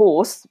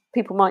horse,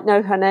 people might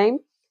know her name.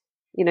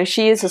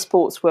 She is a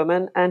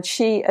sportswoman, and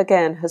she,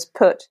 again, has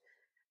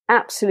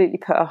absolutely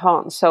put her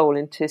heart and soul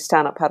into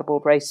stand-up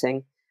paddleboard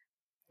racing.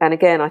 And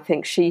again, I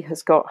think she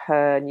has got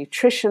her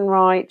nutrition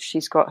right.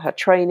 She's got her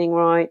training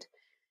right.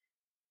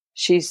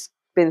 She's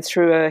been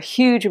through a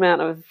huge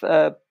amount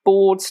of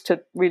boards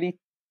to really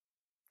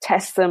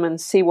test them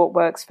and see what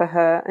works for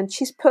her. And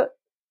she put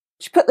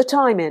the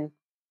time in.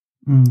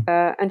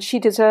 And she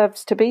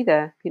deserves to be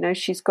there.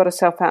 She's got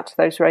herself out to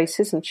those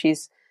races, and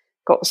she's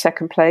got the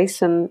second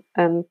place, and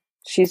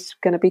she's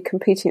going to be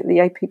competing at the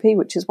APP,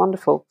 which is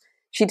wonderful.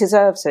 She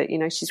deserves it.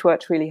 She's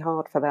worked really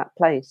hard for that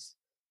place.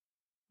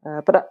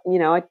 But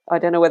I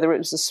don't know whether it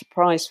was a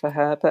surprise for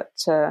her, but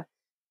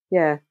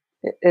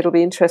it'll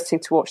be interesting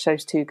to watch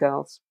those 2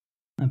 girls.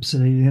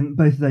 Absolutely, and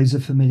both of those are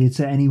familiar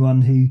to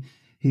anyone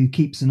who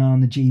keeps an eye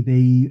on the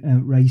GB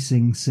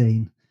racing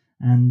scene.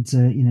 And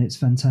it's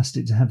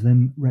fantastic to have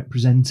them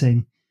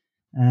representing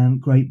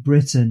Great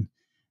Britain.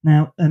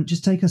 Now,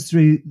 just take us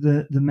through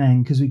the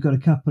men, because we've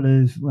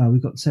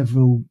got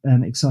several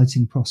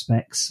exciting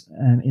prospects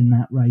in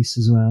that race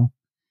as well.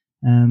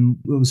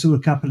 We saw a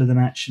couple of them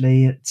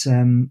actually at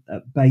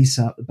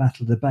Baysup, the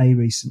Battle of the Bay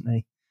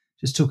recently.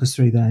 Just talk us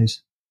through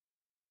those.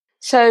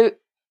 So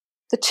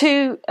the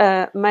 2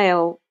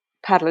 male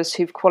paddlers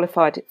who've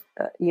qualified,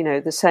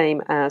 the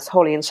same as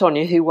Holly and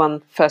Sonia, who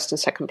won first and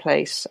second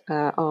place,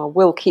 are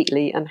Will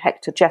Keatley and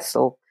Hector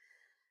Jessel.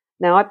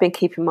 Now, I've been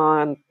keeping my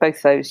eye on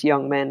both those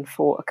young men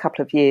for a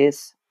couple of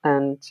years,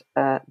 and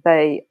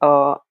they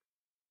are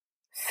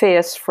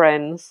fierce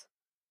friends,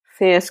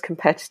 fierce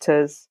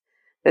competitors.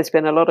 There's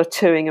been a lot of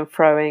toing and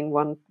froing.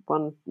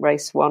 One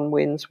race, one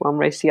wins, one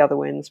race, the other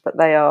wins. But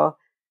I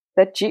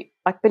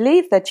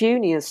believe they're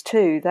juniors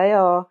too. They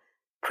are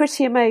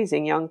pretty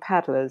amazing young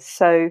paddlers.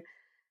 So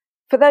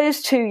for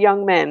those 2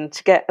 young men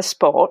to get a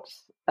spot,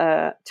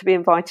 to be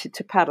invited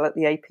to paddle at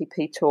the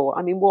APP Tour,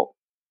 I mean, what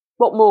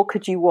more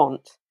could you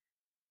want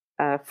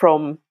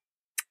from,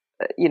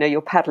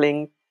 your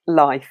paddling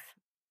life?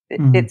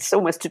 It's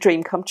almost a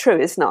dream come true,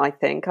 isn't it, I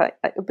think?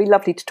 It would be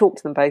lovely to talk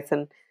to them both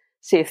and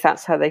see if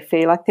that's how they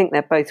feel. I think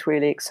they're both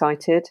really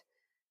excited.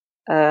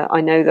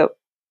 I know that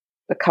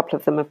a couple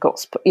of them have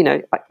got,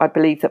 I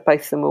believe that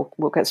both of them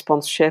will get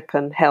sponsorship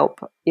and help,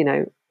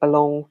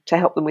 along to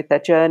help them with their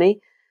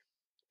journey.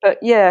 But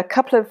yeah, a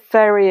couple of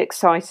very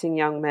exciting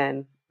young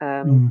men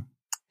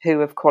who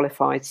have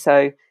qualified.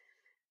 So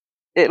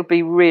it'll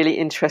be really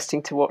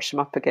interesting to watch them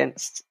up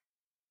against,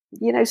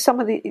 some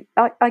of the,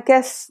 I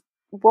guess,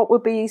 what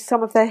would be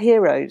some of their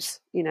heroes.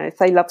 If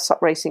they love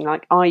sup racing,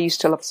 like I used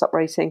to love sup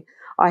racing,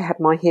 I had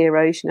my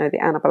heroes, the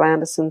Annabelle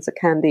Andersons, the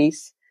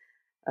Candice,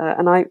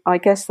 and I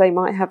guess they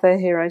might have their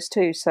heroes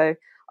too. So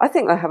I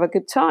think they'll have a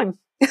good time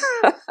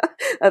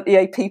at the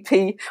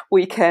APP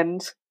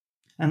weekend.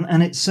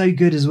 And it's so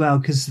good as well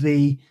because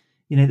that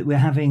we're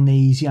having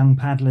these young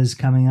paddlers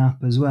coming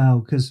up as well,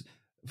 because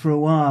for a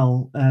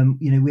while,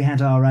 we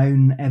had our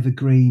own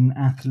evergreen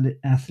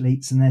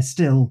athletes, and they're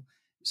still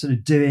sort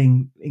of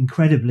doing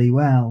incredibly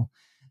well.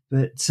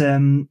 But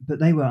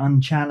they were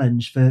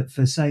unchallenged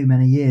for so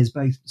many years,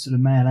 both sort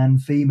of male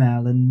and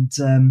female, and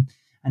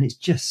it's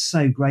just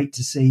so great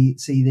to see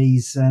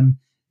these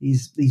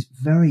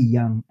very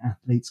young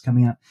athletes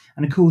coming up.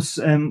 And of course,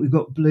 we've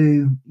got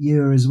Blue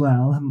Ewer as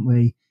well, haven't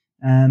we?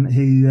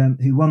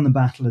 Who won the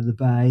Battle of the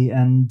Bay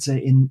and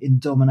in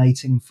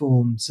dominating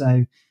form.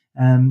 So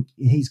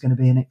he's going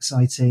to be an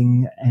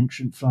exciting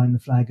entrant flying the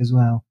flag as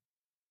well.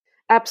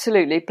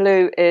 Absolutely.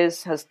 Blue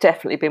has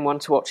definitely been one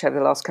to watch over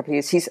the last couple of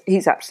years.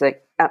 He's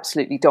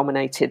absolutely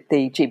dominated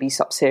the GB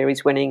Sup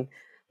series, winning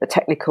the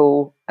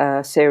technical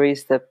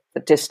series, the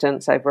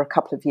distance over a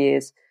couple of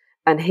years.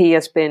 And he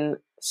has been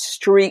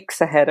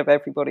streaks ahead of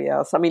everybody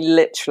else. I mean,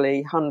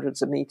 literally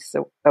hundreds of meters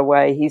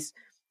away. He's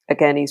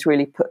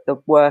really put the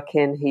work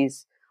in.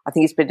 I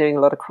think he's been doing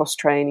a lot of cross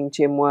training,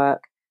 gym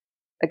work.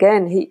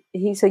 again,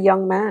 he's a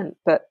young man,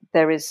 but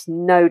there is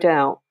no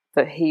doubt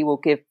that he will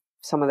give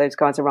some of those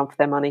guys a run for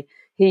their money.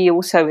 He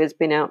also has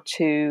been out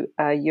to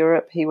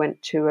Europe. He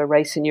went to a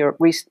race in Europe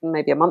recently,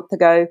 maybe a month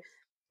ago,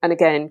 and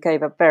again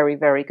gave a very,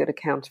 very good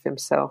account of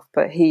himself.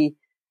 But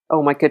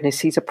oh my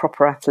goodness, he's a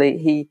proper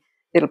athlete.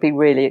 It'll be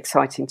really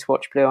exciting to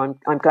watch Blue.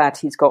 I'm glad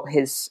he's got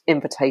his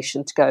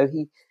invitation to go.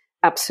 He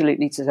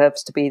absolutely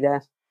deserves to be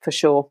there for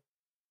sure.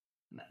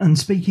 And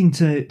speaking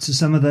to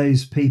some of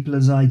those people,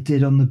 as I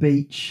did on the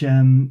beach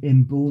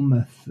in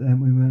Bournemouth,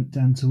 we went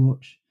down to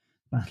watch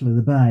Battle of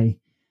the Bay.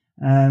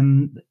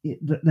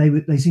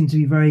 They seem to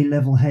be very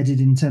level-headed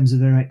in terms of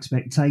their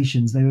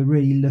expectations. They were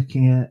really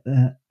looking at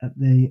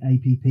the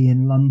APP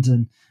in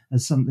London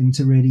as something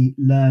to really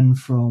learn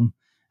from.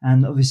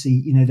 And obviously,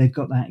 you know, they've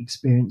got that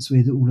experience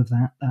with all of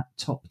that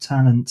top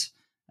talent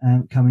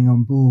coming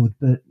on board.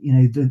 But, you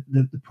know,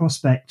 the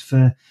prospect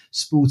for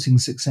sporting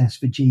success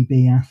for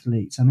GB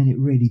athletes, I mean, it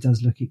really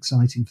does look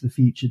exciting for the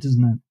future,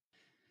 doesn't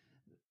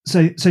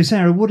it? So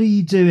Sarah, what are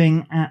you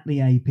doing at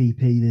the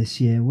APP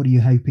this year? What are you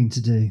hoping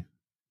to do?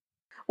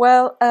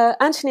 Well,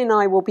 Anthony and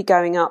I will be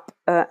going up,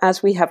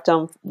 as we have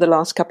done the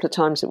last couple of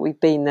times that we've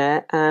been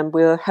there, and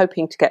we're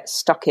hoping to get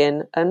stuck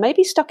in, and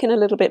maybe stuck in a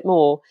little bit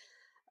more.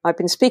 I've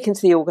been speaking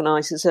to the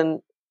organisers,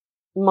 and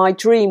my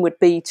dream would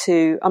be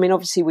to, I mean,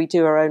 obviously we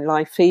do our own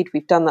live feed.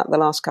 We've done that the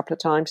last couple of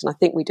times, and I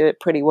think we do it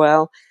pretty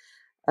well.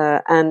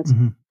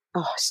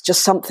 It's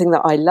just something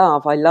that I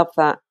love. I love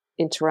that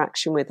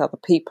interaction with other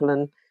people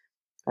and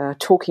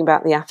talking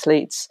about the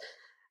athletes.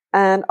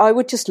 And I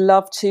would just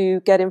love to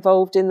get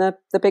involved in the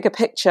bigger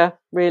picture,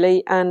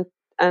 really, and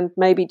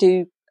maybe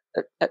do,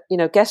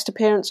 guest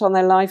appearance on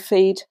their live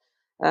feed.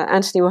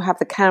 Anthony will have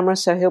the camera,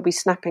 so he'll be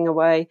snapping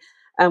away,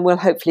 and we'll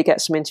hopefully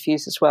get some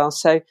interviews as well.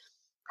 So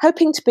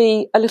hoping to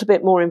be a little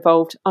bit more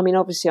involved. I mean,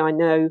 obviously I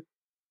know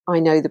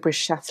the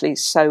British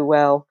athletes so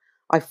well.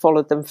 I've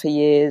followed them for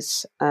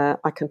years.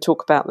 I can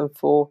talk about them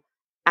for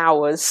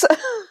hours.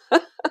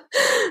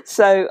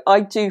 So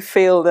I do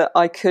feel that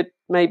I could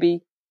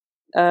maybe,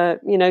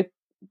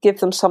 give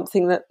them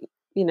something that,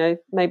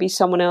 maybe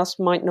someone else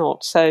might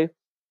not. So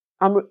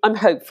I'm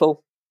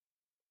hopeful.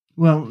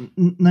 Well,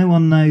 no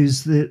one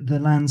knows the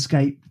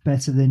landscape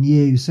better than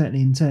you,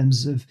 certainly in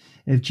terms of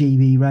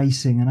GB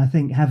racing. And I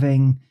think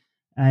having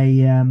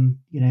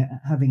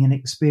having an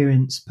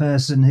experienced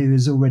person who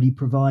has already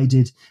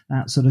provided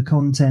that sort of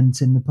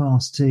content in the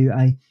past to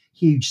a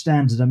huge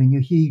standard. I mean,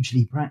 you're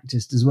hugely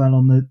practiced as well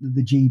on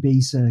the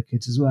GB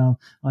circuit as well.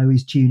 I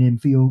always tune in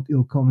for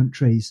your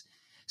commentaries.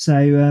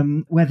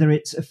 So whether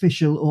it's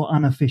official or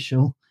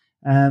unofficial,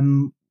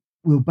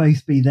 we'll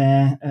both be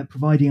there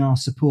providing our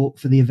support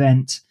for the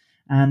event.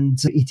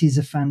 And it is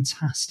a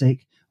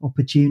fantastic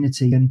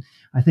opportunity. And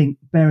I think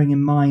bearing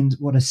in mind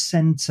what a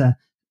centre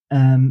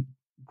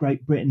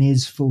Great Britain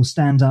is for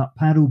stand-up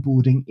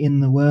paddleboarding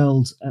in the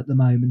world at the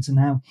moment, and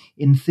how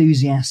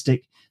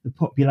enthusiastic the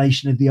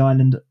population of the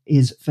island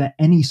is for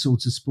any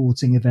sort of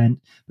sporting event,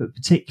 but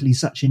particularly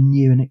such a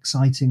new and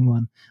exciting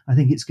one. I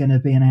think it's going to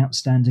be an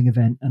outstanding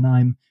event, and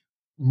I'm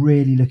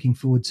really looking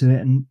forward to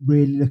it, and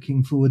really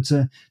looking forward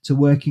to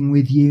working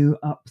with you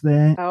up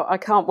there. Oh, I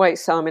can't wait,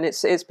 Simon.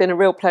 It's been a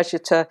real pleasure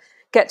to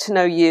get to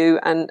know you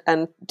and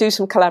do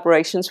some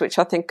collaborations, which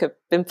I think have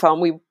been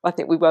fun. I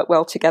think we work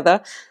well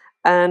together.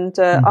 And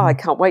I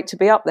can't wait to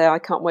be up there. I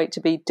can't wait to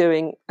be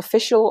doing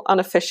official,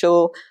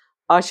 unofficial.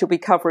 I shall be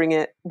covering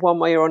it one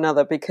way or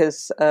another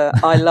because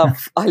I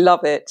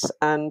love it,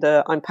 and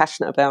I'm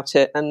passionate about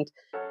it. And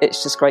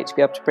it's just great to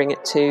be able to bring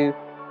it to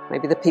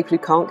maybe the people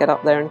who can't get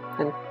up there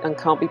and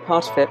can't be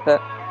part of it. But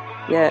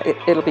yeah,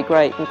 it'll be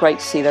great, and great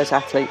to see those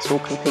athletes all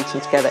competing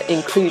together,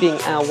 including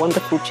our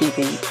wonderful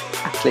GB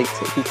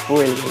athletes. It'll be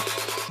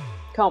brilliant.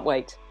 Can't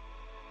wait.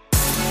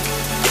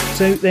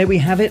 So there we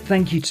have it.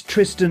 Thank you to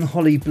Tristan,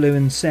 Holly Blue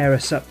and Sarah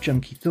Sup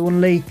Junkie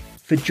Thornley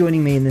for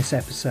joining me in this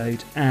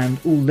episode, and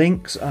all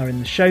links are in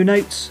the show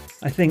notes.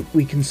 I think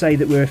we can say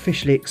that we're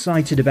officially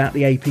excited about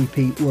the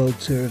APP World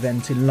Tour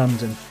event in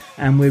London,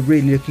 and we're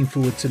really looking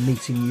forward to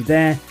meeting you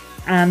there.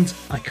 And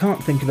I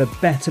can't think of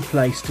a better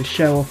place to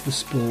show off the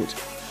sport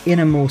in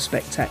a more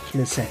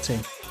spectacular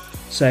setting.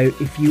 So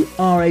if you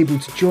are able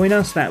to join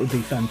us, that would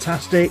be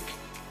fantastic.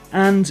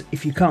 And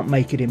if you can't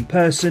make it in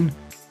person,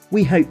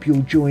 we hope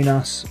you'll join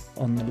us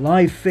on the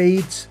live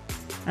feeds.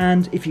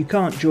 And if you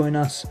can't join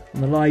us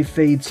on the live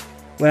feeds,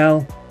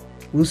 well,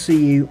 we'll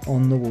see you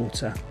on the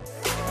water.